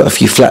I've got a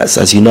few flats,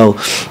 as you know.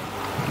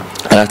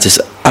 I like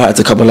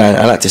to come online.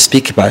 I like to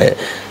speak about it.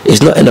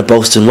 It's not in a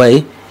boasting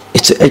way.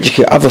 It's to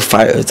educate other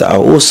fighters that are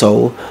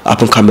also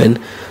up and coming,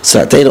 so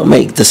that they don't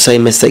make the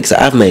same mistakes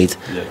that I've made.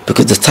 Yeah.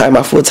 Because the time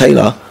I fought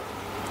Taylor,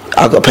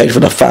 I got paid for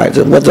the fight.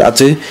 What did I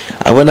do?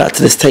 I went out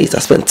to the States. I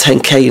spent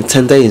 10k in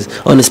 10 days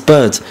on this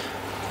bird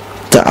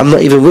that I'm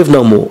not even with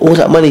no more. All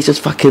that money's just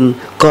fucking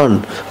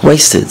gone,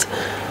 wasted.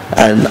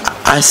 And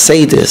I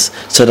say this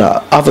so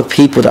that other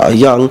people that are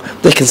young,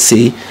 they can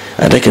see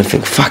and they can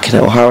think, fucking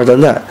hell, how have I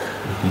done that?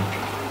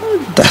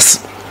 Mm-hmm.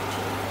 That's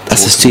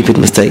a stupid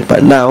mistake.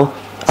 But now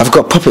I've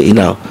got property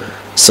now,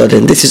 so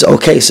then this is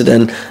okay. So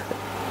then,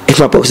 if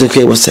my boxing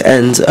career was to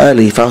end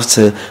early, if I was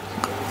to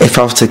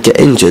get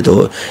injured,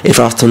 or if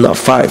I was to not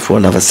fight for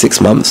another 6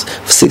 months,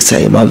 6 to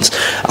 8 months,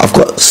 I've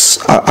got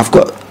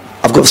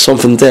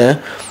something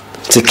there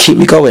to keep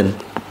me going,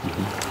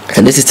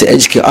 and this is to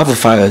educate other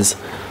fighters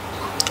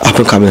up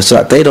and coming, so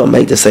that they don't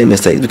make the same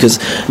mistakes. Because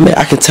mate,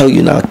 I can tell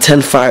you now,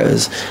 10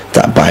 fighters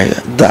that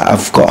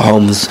have got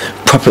homes,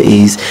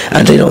 properties,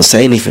 and they don't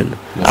say anything.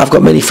 I've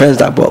got many friends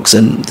that box,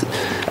 and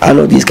I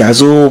know these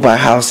guys all buy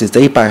houses.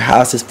 They buy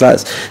houses,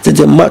 flats. They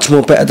do much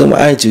more better than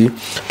what I do,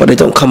 but they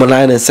don't come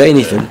online and say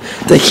anything.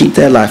 They keep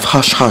their life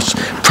hush hush,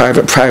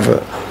 private.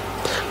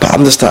 But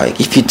I'm just like,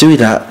 if you do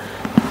that,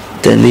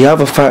 then the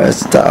other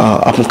fighters that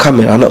are up and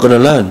coming are not going to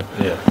learn.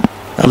 Yeah.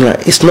 I'm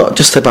like, it's not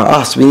just about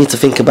us. We need to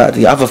think about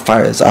the other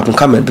fighters up and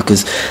coming,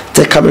 because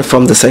they're coming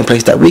from the same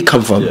place that we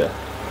come from. Yeah.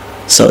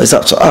 So it's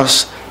up to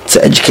us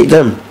to educate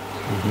them.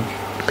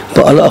 Mm-hmm.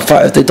 But a lot of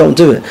fighters, they don't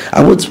do it.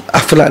 I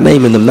feel like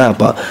naming them now,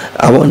 but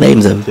I won't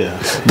name them. Yeah.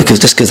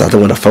 Because I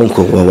don't want a phone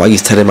call. Well, why are you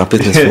telling my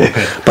business for?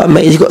 But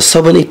mate, you've got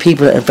so many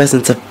people that invest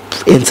into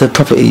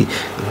property.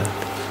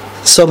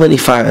 So many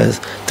fighters,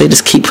 they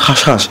just keep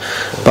hush hush.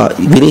 But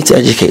we need to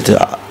educate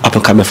the up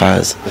and coming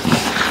fighters.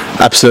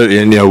 Absolutely,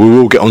 and you know, we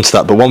will get onto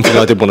that. But one thing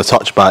I did want to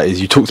touch about is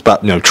you talked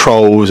about, you know,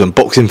 trolls, and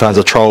boxing fans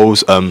are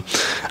trolls. And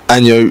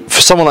you know,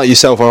 for someone like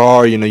yourself,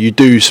 Ohara, you know, you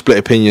do split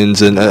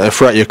opinions, and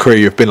throughout your career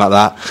you've been like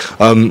that.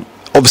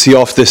 Obviously,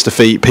 after this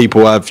defeat,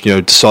 people have, you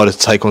know, decided to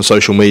take on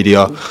social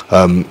media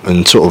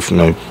and sort of, you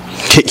know,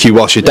 kick you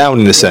whilst you're down,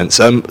 in a sense.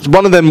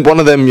 One of them,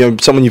 you know,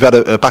 someone you've had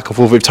a back and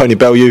forth with, Tony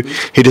Bellew,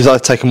 he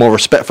decided to take a more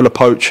respectful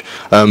approach.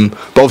 But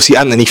obviously,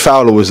 Anthony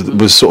Fowler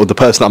was sort of the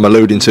person I'm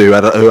alluding to, who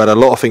had a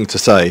lot of things to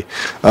say.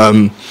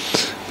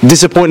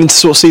 Disappointing to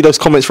sort of see those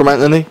comments from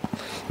Anthony.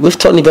 With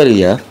Tony Bellew,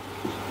 yeah,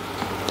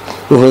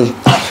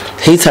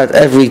 he's had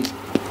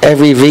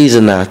every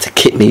reason now to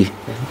kick me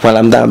while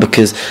I'm down,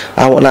 because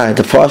I won't lie,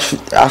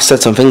 I've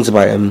said some things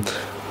about him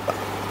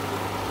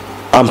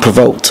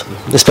unprovoked,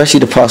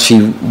 especially the past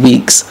few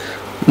weeks.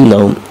 You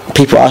know,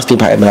 people ask me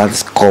about him, and I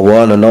just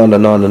go on and on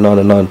and on and on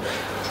and on.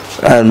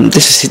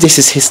 This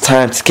is his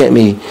time to get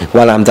me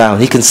while I'm down.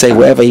 He can say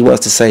whatever he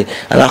wants to say,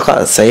 and I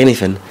can't say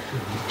anything.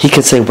 He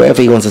can say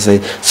whatever he wants to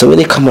say. So when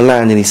he come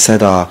online and he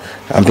said,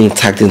 I'm being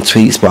tagged in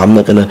tweets, but I'm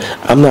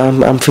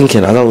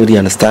thinking, I don't really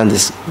understand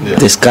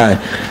this guy.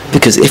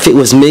 Because if it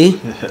was me,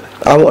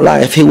 I won't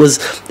lie, if it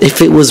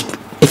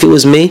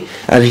was me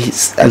and he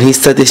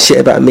said this shit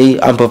about me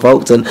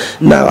unprovoked, and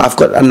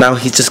now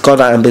he's just gone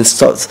out and been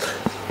stopped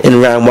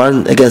in round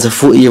 1 against a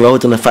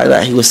 40-year-old, and the fact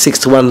that he was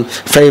 6-1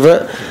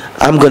 favourite,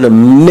 I'm gonna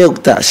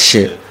milk that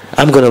shit.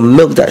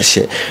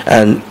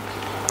 And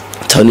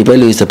Tony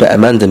Bellew is a better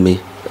man than me.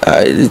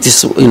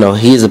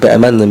 He is a better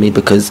man than me,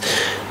 because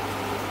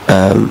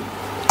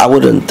I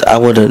wouldn't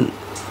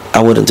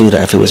do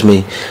that if it was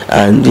me.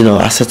 And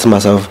I said to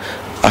myself,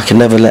 I can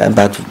never let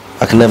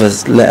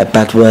a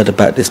bad word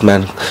about this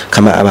man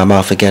come out of my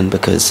mouth again,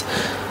 because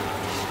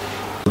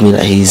I mean,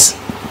 he's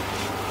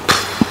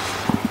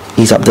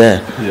up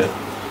there.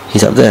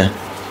 He's up there.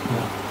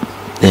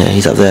 Yeah,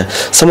 he's up there.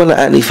 Someone like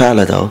Anthony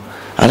Fowler, though,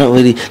 I don't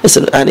really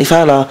listen. Anthony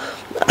Fowler,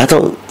 I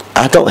don't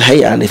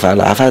hate Anthony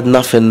Fowler. I've had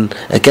nothing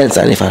against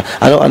Anthony Fowler.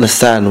 I don't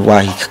understand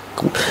why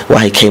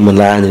he came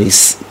online and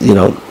he's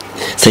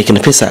taking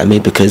the piss out of me,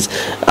 because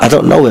I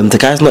don't know him. The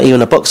guy's not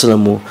even a boxer no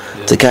more.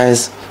 The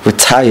guy's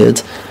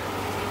retired.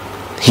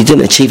 He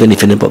didn't achieve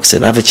anything in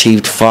boxing. I've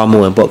achieved far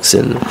more in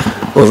boxing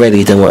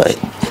already than what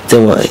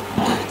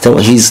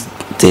he's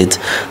did.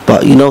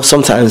 But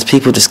sometimes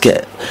people just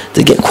get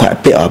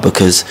quite bitter,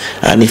 because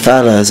Anthony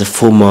Fowler is a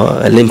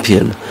former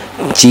Olympian,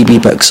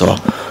 GB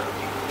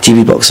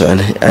boxer,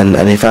 and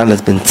Anthony Fowler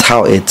has been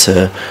touted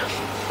to,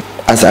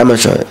 as an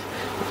amateur,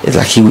 it's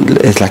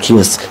like he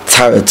was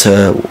touted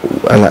to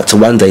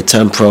one day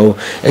turn pro,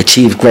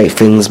 achieve great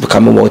things,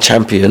 become a world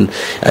champion,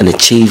 and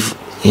achieve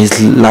his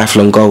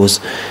lifelong goals.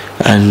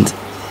 And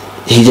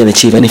he didn't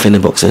achieve anything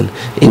in boxing.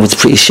 He was a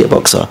pretty shit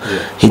boxer.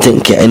 He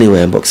didn't get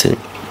anywhere in boxing.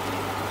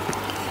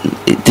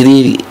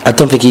 I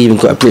don't think he even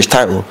got a British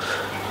title.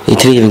 He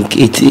didn't even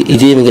get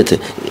to.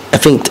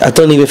 I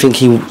don't even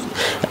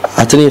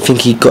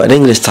think he got an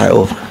English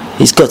title.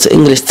 He's got to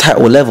English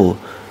title level,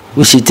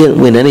 which he didn't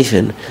win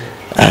anything.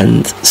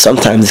 And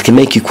sometimes it can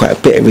make you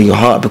quite bitter in your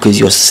heart, because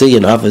you're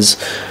seeing others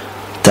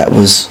that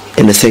was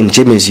in the same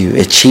gym as you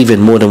achieving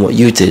more than what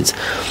you did,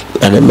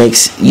 and it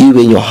makes you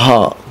in your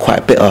heart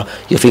quite bitter.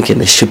 You're thinking,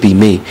 this should be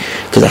me,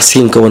 because I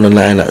see him going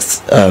online at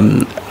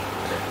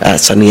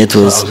Sonny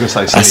Edwards.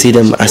 I see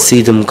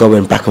them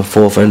going back and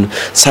forth, and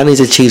Sonny's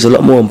achieves a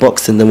lot more in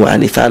boxing than what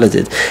Anthony Fowler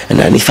did, and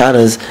Anthony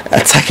Fowler's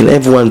attacking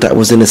everyone that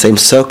was in the same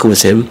circle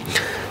as him,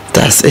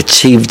 that's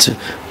achieved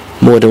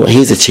more than what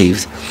he's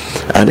achieved.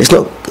 And it's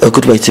not a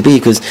good way to be,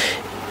 because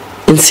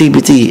in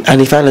CBD,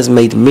 Anthony Fowler's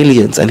made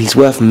millions, and he's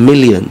worth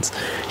millions.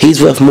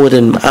 He's worth more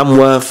than I'm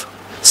worth.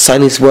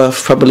 Sonny's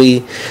worth,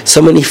 probably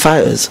so many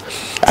fighters.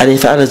 Anthony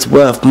Fowler's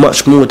worth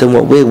much more than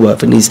what we're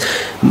worth, and he's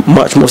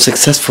much more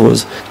successful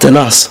than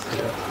us.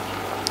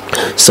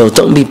 So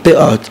don't be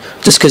bitter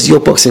just because your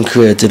boxing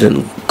career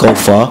didn't go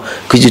far,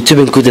 because you're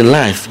doing good in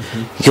life.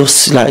 Your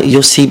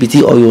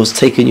CBD oil's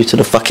taking you to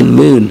the fucking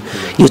moon.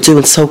 You're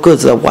doing so good.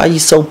 So why are you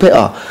so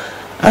bitter?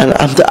 And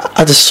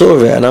I just saw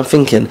it, and I'm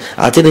thinking,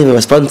 I didn't even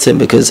respond to him,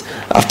 because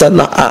I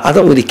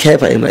don't really care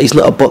about him. Like, he's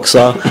not a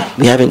boxer.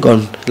 We haven't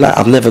gone, like,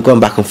 I've never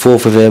gone back and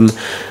forth with him.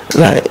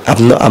 Like, I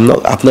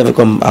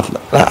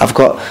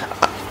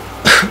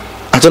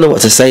don't know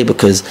what to say,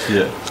 because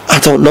I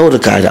don't know the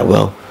guy that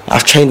well.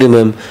 I've trained him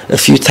a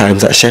few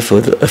times at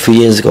Sheffield a few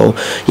years ago.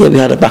 Yeah, we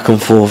had a back and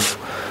forth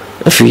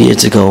a few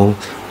years ago,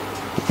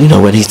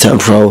 when he turned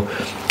pro.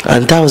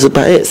 And that was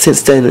about it.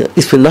 Since then,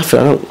 it's been nothing.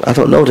 I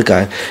don't know the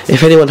guy.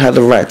 If anyone had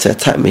the right to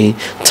attack me,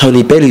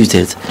 Tony Bellew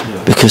did,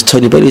 because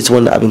Tony Bellew's the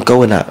one that I've been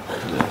going at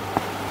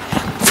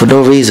for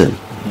no reason.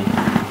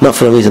 Not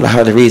for no reason. I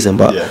had a reason,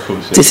 but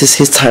this is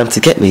his time to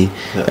get me.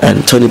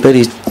 And Tony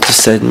Bellew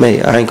just said,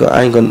 "Mate, I ain't got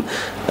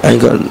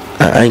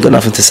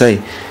nothing to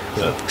say."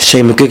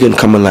 Shane McGuigan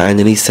come online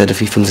and he said a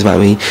few things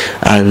about me,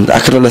 and I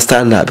could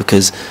understand that,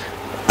 because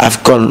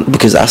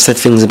I've said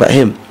things about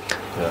him,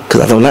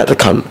 because I don't like the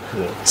cunt.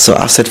 So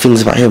I said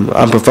things about him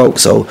unprovoked.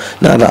 So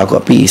now that I've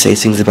got beat, he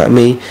says things about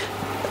me,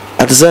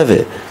 I deserve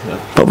it.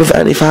 But with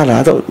Anthony Fowler,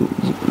 I don't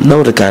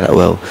know the guy that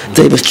well.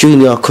 Davies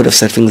Jr. could have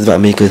said things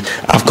about me, because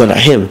I've gone at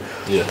him.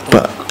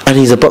 And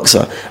he's a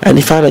boxer.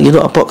 Anthony Fowler, you're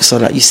not a boxer.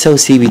 Like, you sell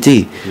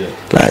CBD.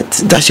 Like,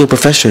 that's your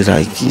profession.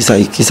 Like it's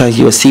like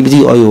you're a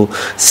CBD oil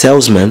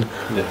salesman.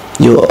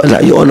 You're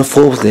on the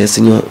Forbes list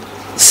and you're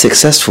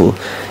successful.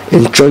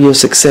 Enjoy your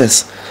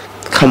success.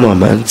 Come on,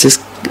 man. Just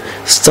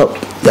stop.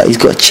 That he's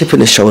got a chip in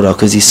his shoulder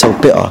because he's so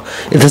bitter.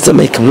 It doesn't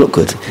make him look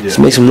good. It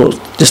makes him look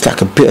just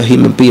like a bitter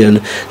human being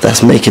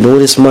that's making all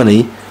this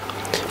money,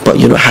 but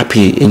you're not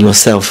happy in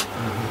yourself.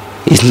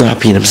 He's not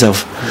happy in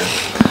himself.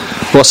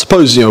 Well, I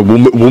suppose we'll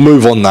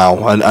move on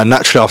now, and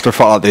naturally after a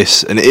fight like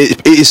this, and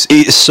it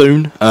is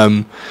soon,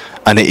 and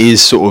and it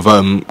is sort of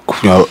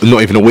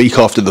not even a week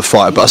after the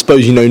fight, but I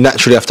suppose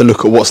naturally have to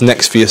look at what's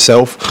next for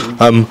yourself.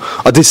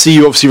 I did see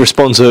you obviously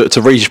respond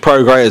to Regis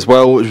Prograis as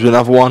well, which was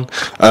another one.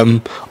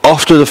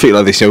 After the defeat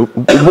like this,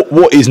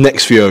 what is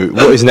next for you?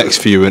 What is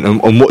next for you,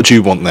 and what do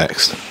you want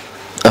next?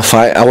 A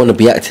fight. I want to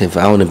be active.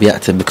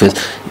 Because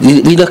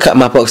you look at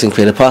my boxing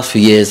career. The past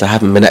few years, I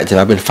haven't been active.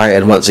 I've been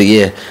fighting once a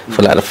year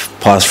for like the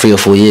past 3 or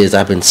 4 years.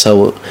 I've been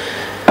so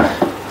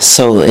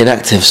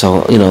inactive.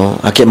 So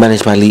I get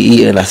managed by Lee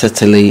Eaton. I said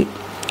to Lee,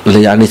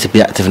 I need to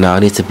be active now. I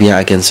need to be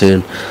out again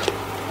soon.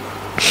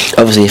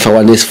 Obviously, if I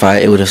won this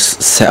fight, it would have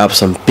set up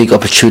some big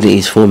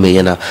opportunities for me,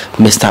 and I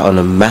missed out on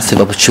a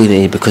massive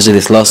opportunity because of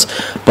this loss.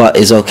 But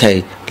it's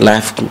okay.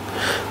 Life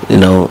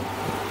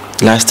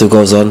still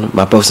goes on.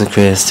 My boxing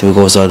career still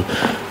goes on.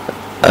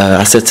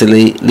 I said to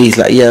Lee's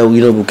like, yeah,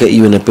 we'll get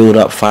you in a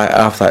build-up fight.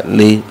 I was like,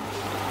 Lee,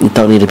 you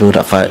don't need a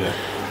build-up fight.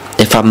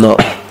 If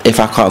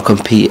I can't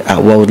compete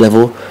at world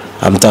level,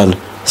 I'm done.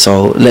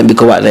 So let me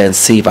go out there and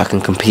see if I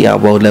can compete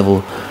at world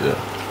level.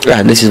 Yeah.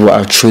 And this is what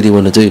I truly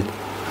want to do.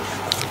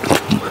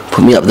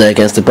 Put me up there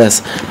against the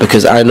best,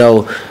 because I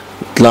know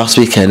last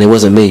weekend it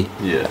wasn't me.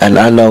 Yeah. And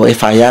I know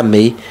if I am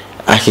me,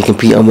 I can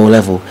compete on world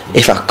level.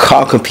 If I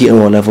can't compete on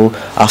world level,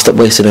 I'll stop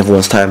wasting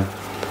everyone's time.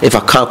 If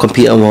I can't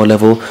compete on world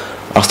level,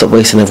 I'll stop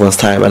wasting everyone's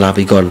time and I'll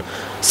be gone.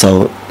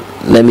 So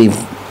let me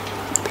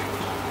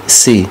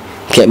see.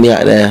 Get me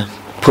out there.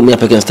 Put me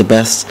up against the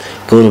best.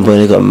 Golden Boy,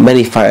 they got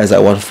many fighters at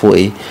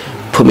 140.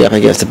 Put me up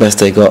against the best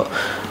they got,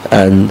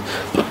 and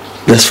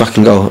let's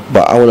fucking go.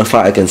 But I want to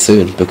fight again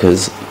soon,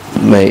 because,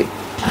 mate,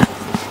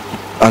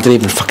 I didn't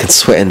even fucking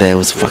sweat in there. It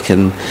was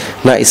fucking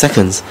 90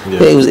 seconds.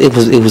 Yeah. It was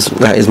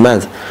like, it's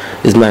mad.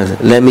 It's mad.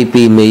 Let me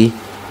be me.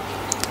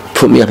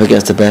 Put me up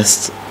against the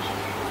best,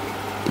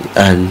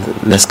 and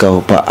let's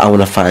go. But I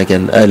want to fight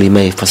again early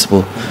May if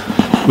possible.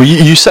 Well,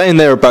 you saying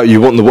there about you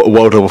want the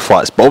world level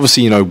fights, but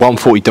obviously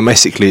 140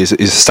 domestically is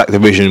a stacked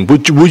division.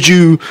 Would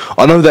you?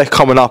 I know they're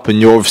coming up, and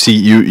you're obviously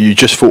you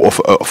just fought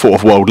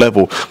off world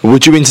level. But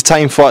would you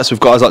entertain fights with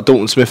guys like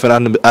Dalton Smith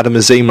and Adam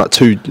Azim, like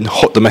two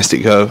hot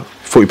domestic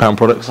 40-pound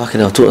products? Fucking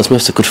hell, Dalton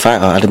Smith's a good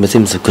fighter. Adam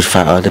Azim's a good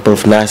fighter. They're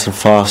both nice and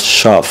fast,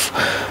 sharp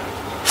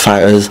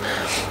fighters.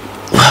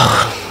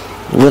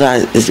 Would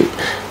I?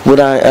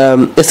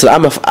 Listen,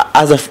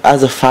 as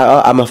a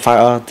fighter, I'm a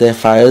fighter. They're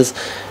fighters.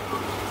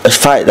 A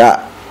fight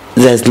that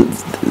there's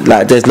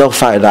no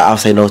fight that I'll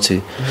say no to.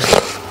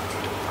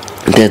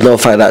 There's no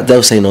fight that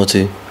they'll say no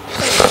to.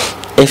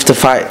 If the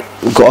fight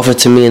got offered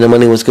to me and the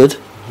money was good,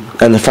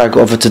 and the fight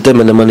got offered to them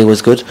and the money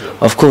was good,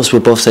 of course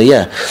we'll both say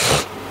yeah.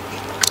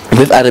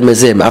 With Adam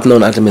Azim, I've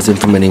known Adam Azim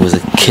from when he was a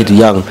kid,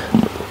 young,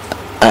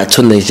 at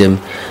Tunde's gym,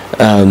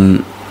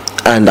 and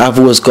I've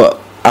got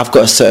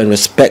a certain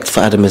respect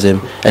for Adam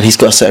Azim, and he's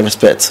got a certain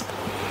respect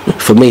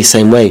for me,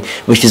 same way,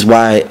 which is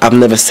why I've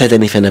never said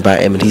anything about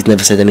him and he's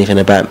never said anything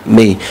about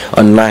me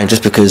online,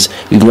 just because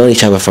we've known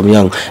each other from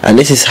young. And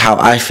this is how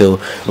I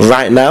feel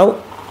right now.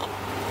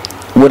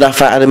 Would I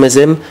fight Adam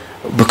Azim?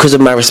 Because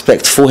of my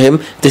respect for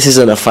him, this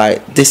isn't a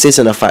fight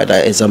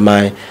that is on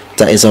my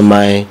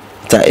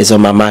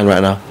mind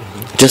right now.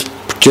 Just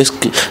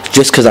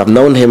because I've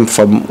known him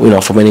from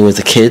when he was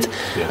a kid,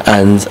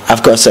 and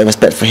I've got a certain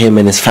respect for him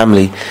and his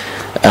family.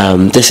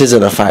 This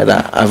isn't a fight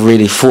that I've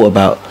really thought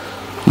about.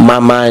 My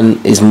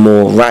mind is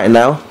more right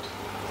now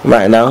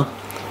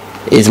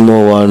is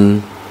more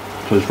on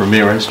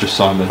Ramirez, just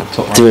Simon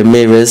top right. The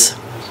Ramirez,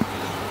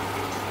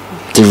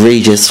 the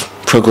Regis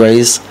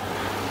Prograis,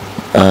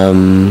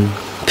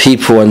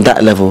 people on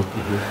that level.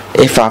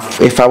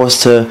 Mm-hmm. If I was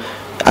to,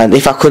 and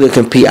if I couldn't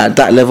compete at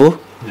that level,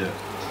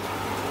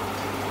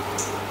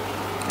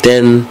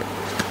 then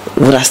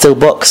would I still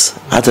box?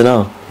 I don't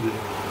know. Yeah,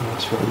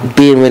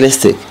 being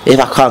realistic, if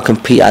I can't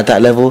compete at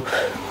that level,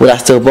 would I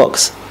still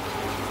box?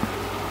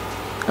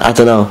 I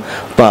don't know.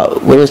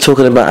 But when we're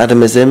talking about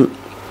Adam Azim,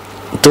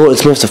 Dalton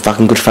Smith's a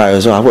fucking good fighter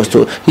as well. I watched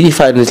Dalton. Who did he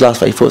fight in his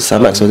last fight? He fought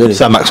Sam Maxwell, didn't he?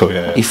 Sam Maxwell,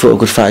 yeah. He fought a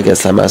good fight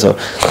against Sam Maxwell.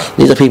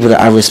 These are people that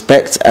I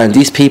respect, and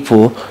these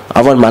people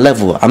are on my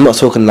level. I'm not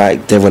talking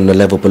like they're on the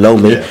level below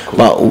me,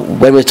 but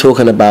when we're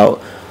talking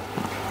about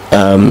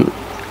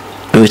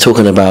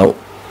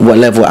what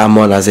level I'm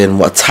on, as in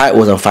what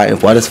titles I'm fighting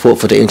for. I just fought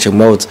for the interim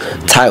world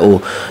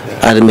title.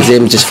 Adam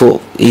Azim just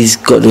fought. He's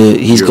got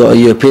a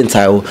European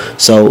title.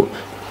 So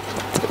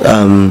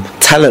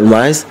talent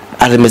wise,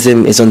 Adam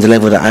Azim is on the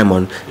level that I'm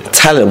on.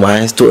 Talent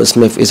wise, Dalton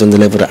Smith is on the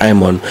level that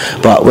I'm on.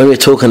 But when we're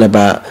talking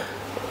about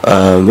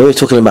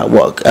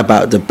what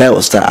about the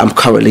belts that I'm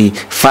currently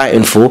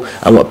fighting for,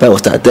 and what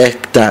belts that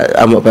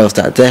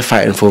they're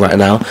fighting for right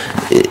now,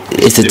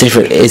 it's a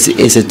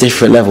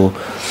different level.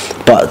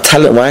 But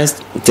talent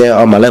wise, they're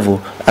on my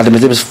level. Adam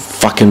Azim is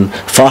fucking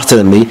faster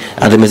than me.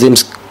 Adam Azim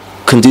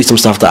can do some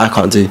stuff that I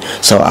can't do.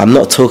 So I'm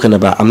not talking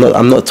like I'm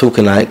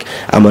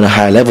on a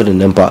higher level than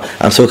them, but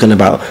I'm talking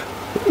about,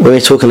 when we're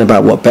talking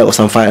about what belts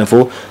I'm fighting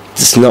for,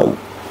 it's not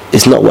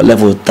what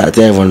level that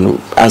they're on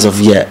as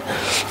of yet.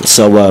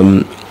 So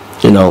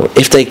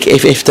if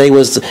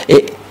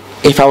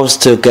I was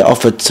to get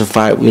offered to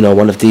fight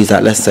one of these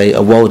at, let's say,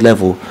 a world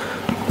level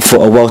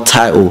for a world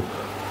title,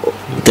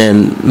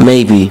 then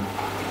maybe,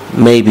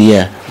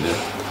 yeah.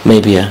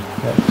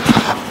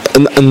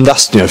 And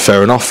that's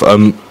fair enough.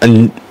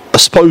 And I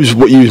suppose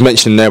what you was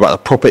mentioning there about the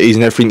properties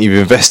and everything you've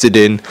invested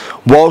in,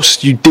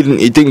 whilst it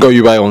didn't go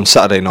your way on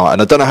Saturday night,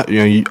 and I don't know,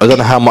 I don't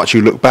know how much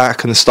you look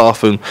back and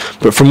stuff,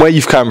 but from where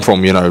you've come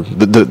from,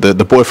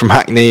 the boy from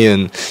Hackney,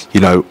 and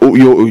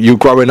you're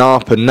growing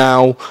up, and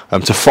now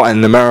to fight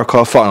in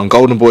America, fighting on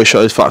Golden Boy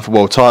shows, fighting for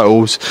world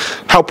titles.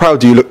 How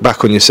proud do you look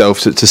back on yourself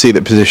to see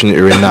the position that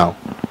you're in now?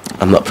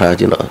 I'm not proud,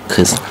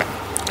 because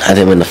I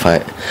didn't win the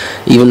fight,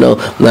 even though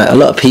a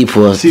lot of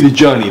people see the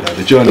journey though.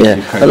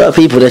 A lot of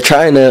people, they're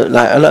trying to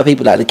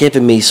they're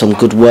giving me some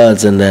good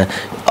words, and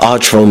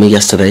Arch me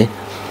yesterday,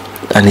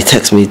 and he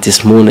texted me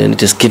this morning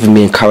just giving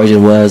me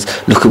encouraging words.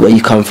 Look at where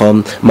you come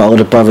from, my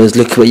older brothers,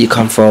 look at where you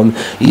come from.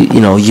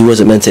 You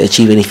wasn't meant to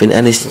achieve anything,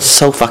 and it's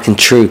so fucking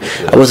true.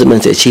 I wasn't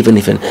meant to achieve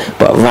anything,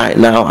 but right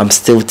now I'm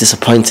still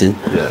disappointed.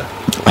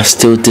 I'm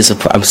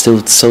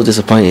still so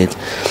disappointed.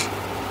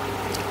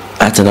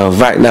 I don't know,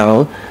 right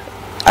now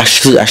I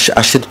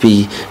should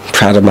be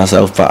proud of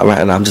myself, but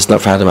right now I'm just not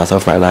proud of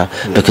myself right now,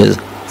 because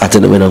I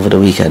didn't win over the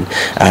weekend,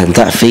 and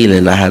that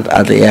feeling I had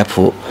at the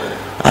airport,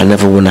 I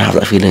never want to have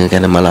that feeling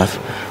again in my life.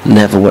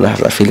 Never want to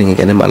have that feeling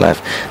again in my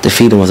life. The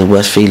feeling was the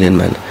worst feeling,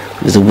 man.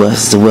 It was the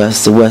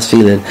worst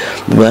feeling,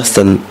 worse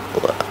than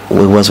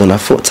it was when I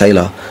fought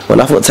Taylor. When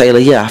I fought Taylor,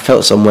 yeah, I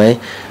felt some way,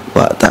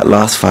 but that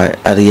last fight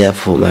at the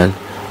airport, man,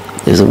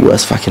 it was the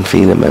worst fucking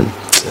feeling, man.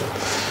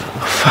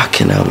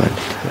 Fucking hell, man.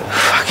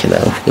 Fucking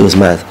hell. It was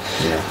mad.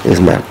 It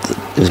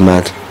was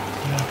mad.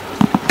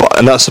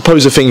 And I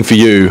suppose the thing for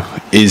you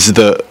is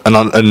that,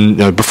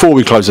 and before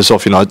we close this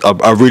off,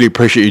 I really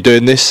appreciate you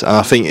doing this, and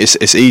I think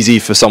it's easy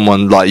for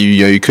someone like you.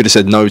 You could have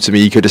said no to me.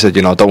 You could have said,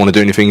 I don't want to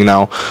do anything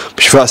now.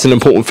 But that's an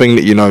important thing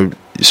that you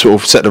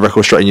sort of set the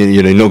record straight. And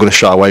you're not going to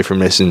shy away from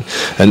this, and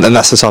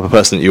that's the type of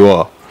person that you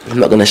are. I'm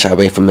not going to shy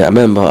away from it. I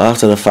remember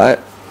after the fight,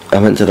 I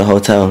went to the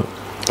hotel,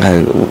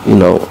 and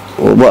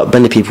what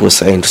many people were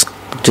saying,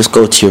 just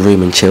go to your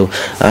room and chill.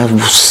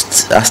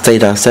 I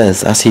stayed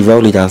downstairs. I see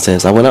Rolly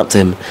downstairs. I went up to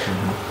him.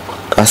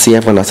 I see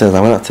everyone downstairs.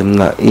 I went up to him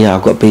like, yeah,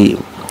 I got beat,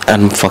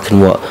 and fucking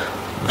what?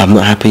 I'm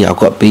not happy. I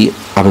got beat.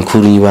 I've been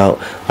calling you out.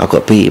 I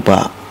got beat,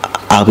 but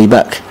I'll be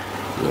back.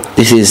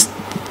 This is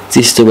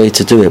the way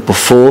to do it.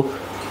 Before,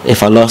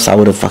 if I lost, I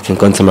would have fucking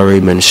gone to my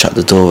room and shut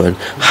the door and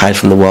hide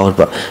from the world.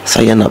 But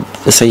say you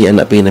end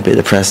up being a bit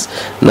depressed.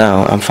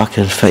 Now I'm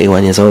fucking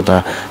 31 years old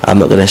now. I'm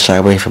not gonna shy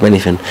away from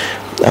anything.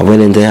 I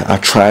went in there. I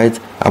tried.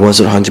 I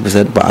wasn't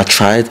 100%, but I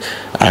tried,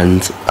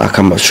 and I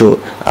come up short.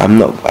 I'm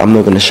not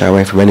gonna shy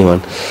away from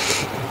anyone.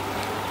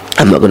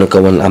 I'm not gonna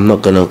go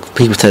on.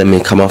 People telling me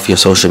come off your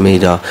social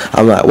media.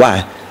 I'm like,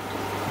 why?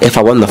 If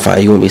I won the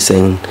fight, you wouldn't be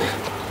saying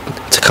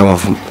to come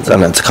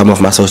off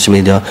my social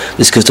media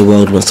just because the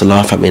world wants to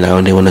laugh at me now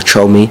and they want to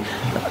troll me.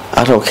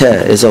 I don't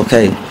care. It's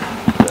okay.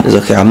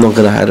 I'm not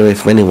gonna hide away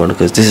from anyone,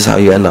 because this is how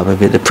you end up a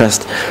bit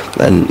depressed,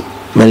 and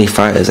many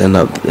fighters end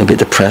up a bit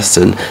depressed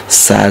and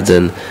sad,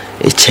 and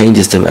it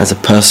changes them as a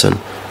person.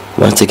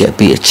 Once they get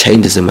beat, it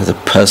changes them as a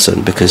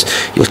person, because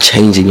you're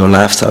changing your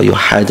lifestyle. You're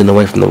hiding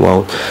away from the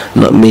world.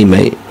 Not me,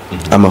 mate.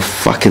 I'm a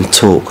fucking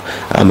talk.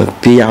 I'm a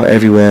be out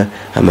everywhere.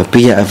 I'm a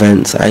be at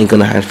events. I ain't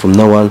gonna hide from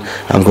no one.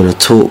 I'm gonna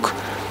talk.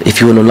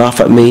 If you wanna laugh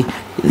at me,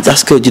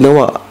 that's good. You know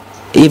what?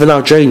 Even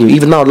I'll drain you.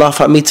 Even I'll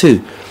laugh at me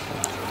too.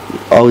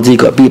 Oh, you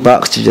got beat by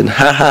oxygen.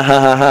 Ha ha ha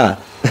ha ha.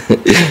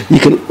 You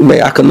can,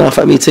 mate. I can laugh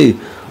at me too.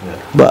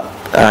 But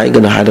I ain't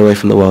gonna hide away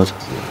from the world.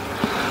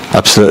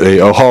 Absolutely.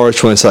 Ohara, I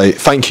just want to say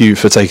thank you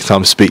for taking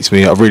time to speak to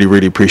me. I really,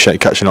 really appreciate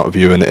catching up with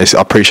you, and I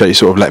appreciate you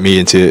sort of letting me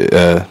into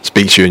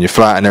speak to you in your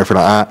flat and everything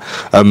like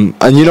that. And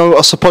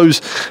I suppose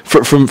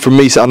from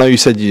me, I know you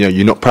said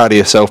you're not proud of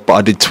yourself, but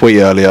I did tweet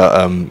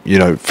earlier.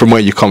 From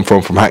where you come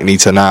from Hackney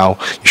to now,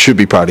 you should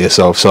be proud of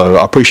yourself. So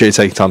I appreciate you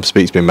taking time to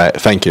speak to me, mate.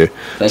 Thank you.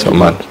 Thank you,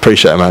 man.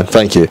 Appreciate it, man.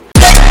 Thank you.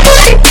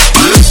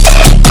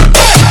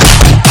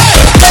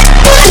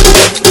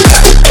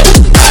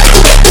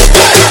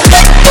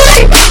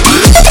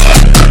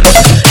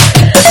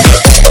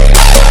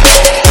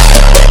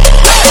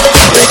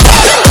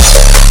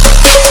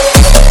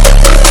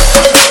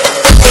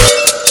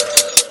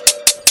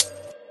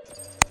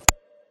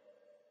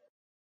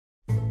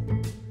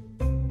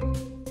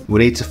 We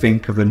need to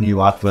think of a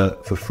new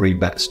advert for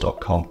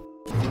freebets.com.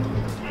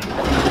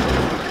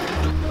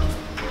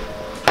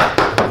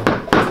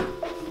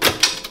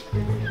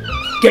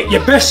 Get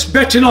your best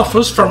betting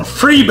offers from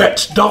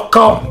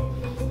freebets.com.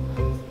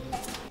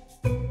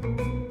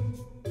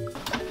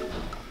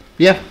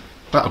 Yeah,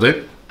 that'll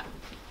do.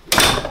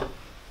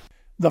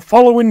 The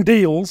following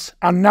deals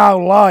are now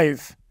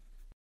live.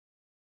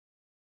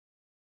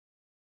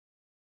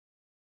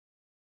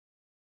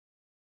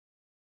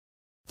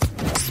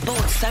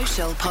 Sports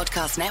Social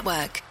Podcast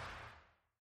Network.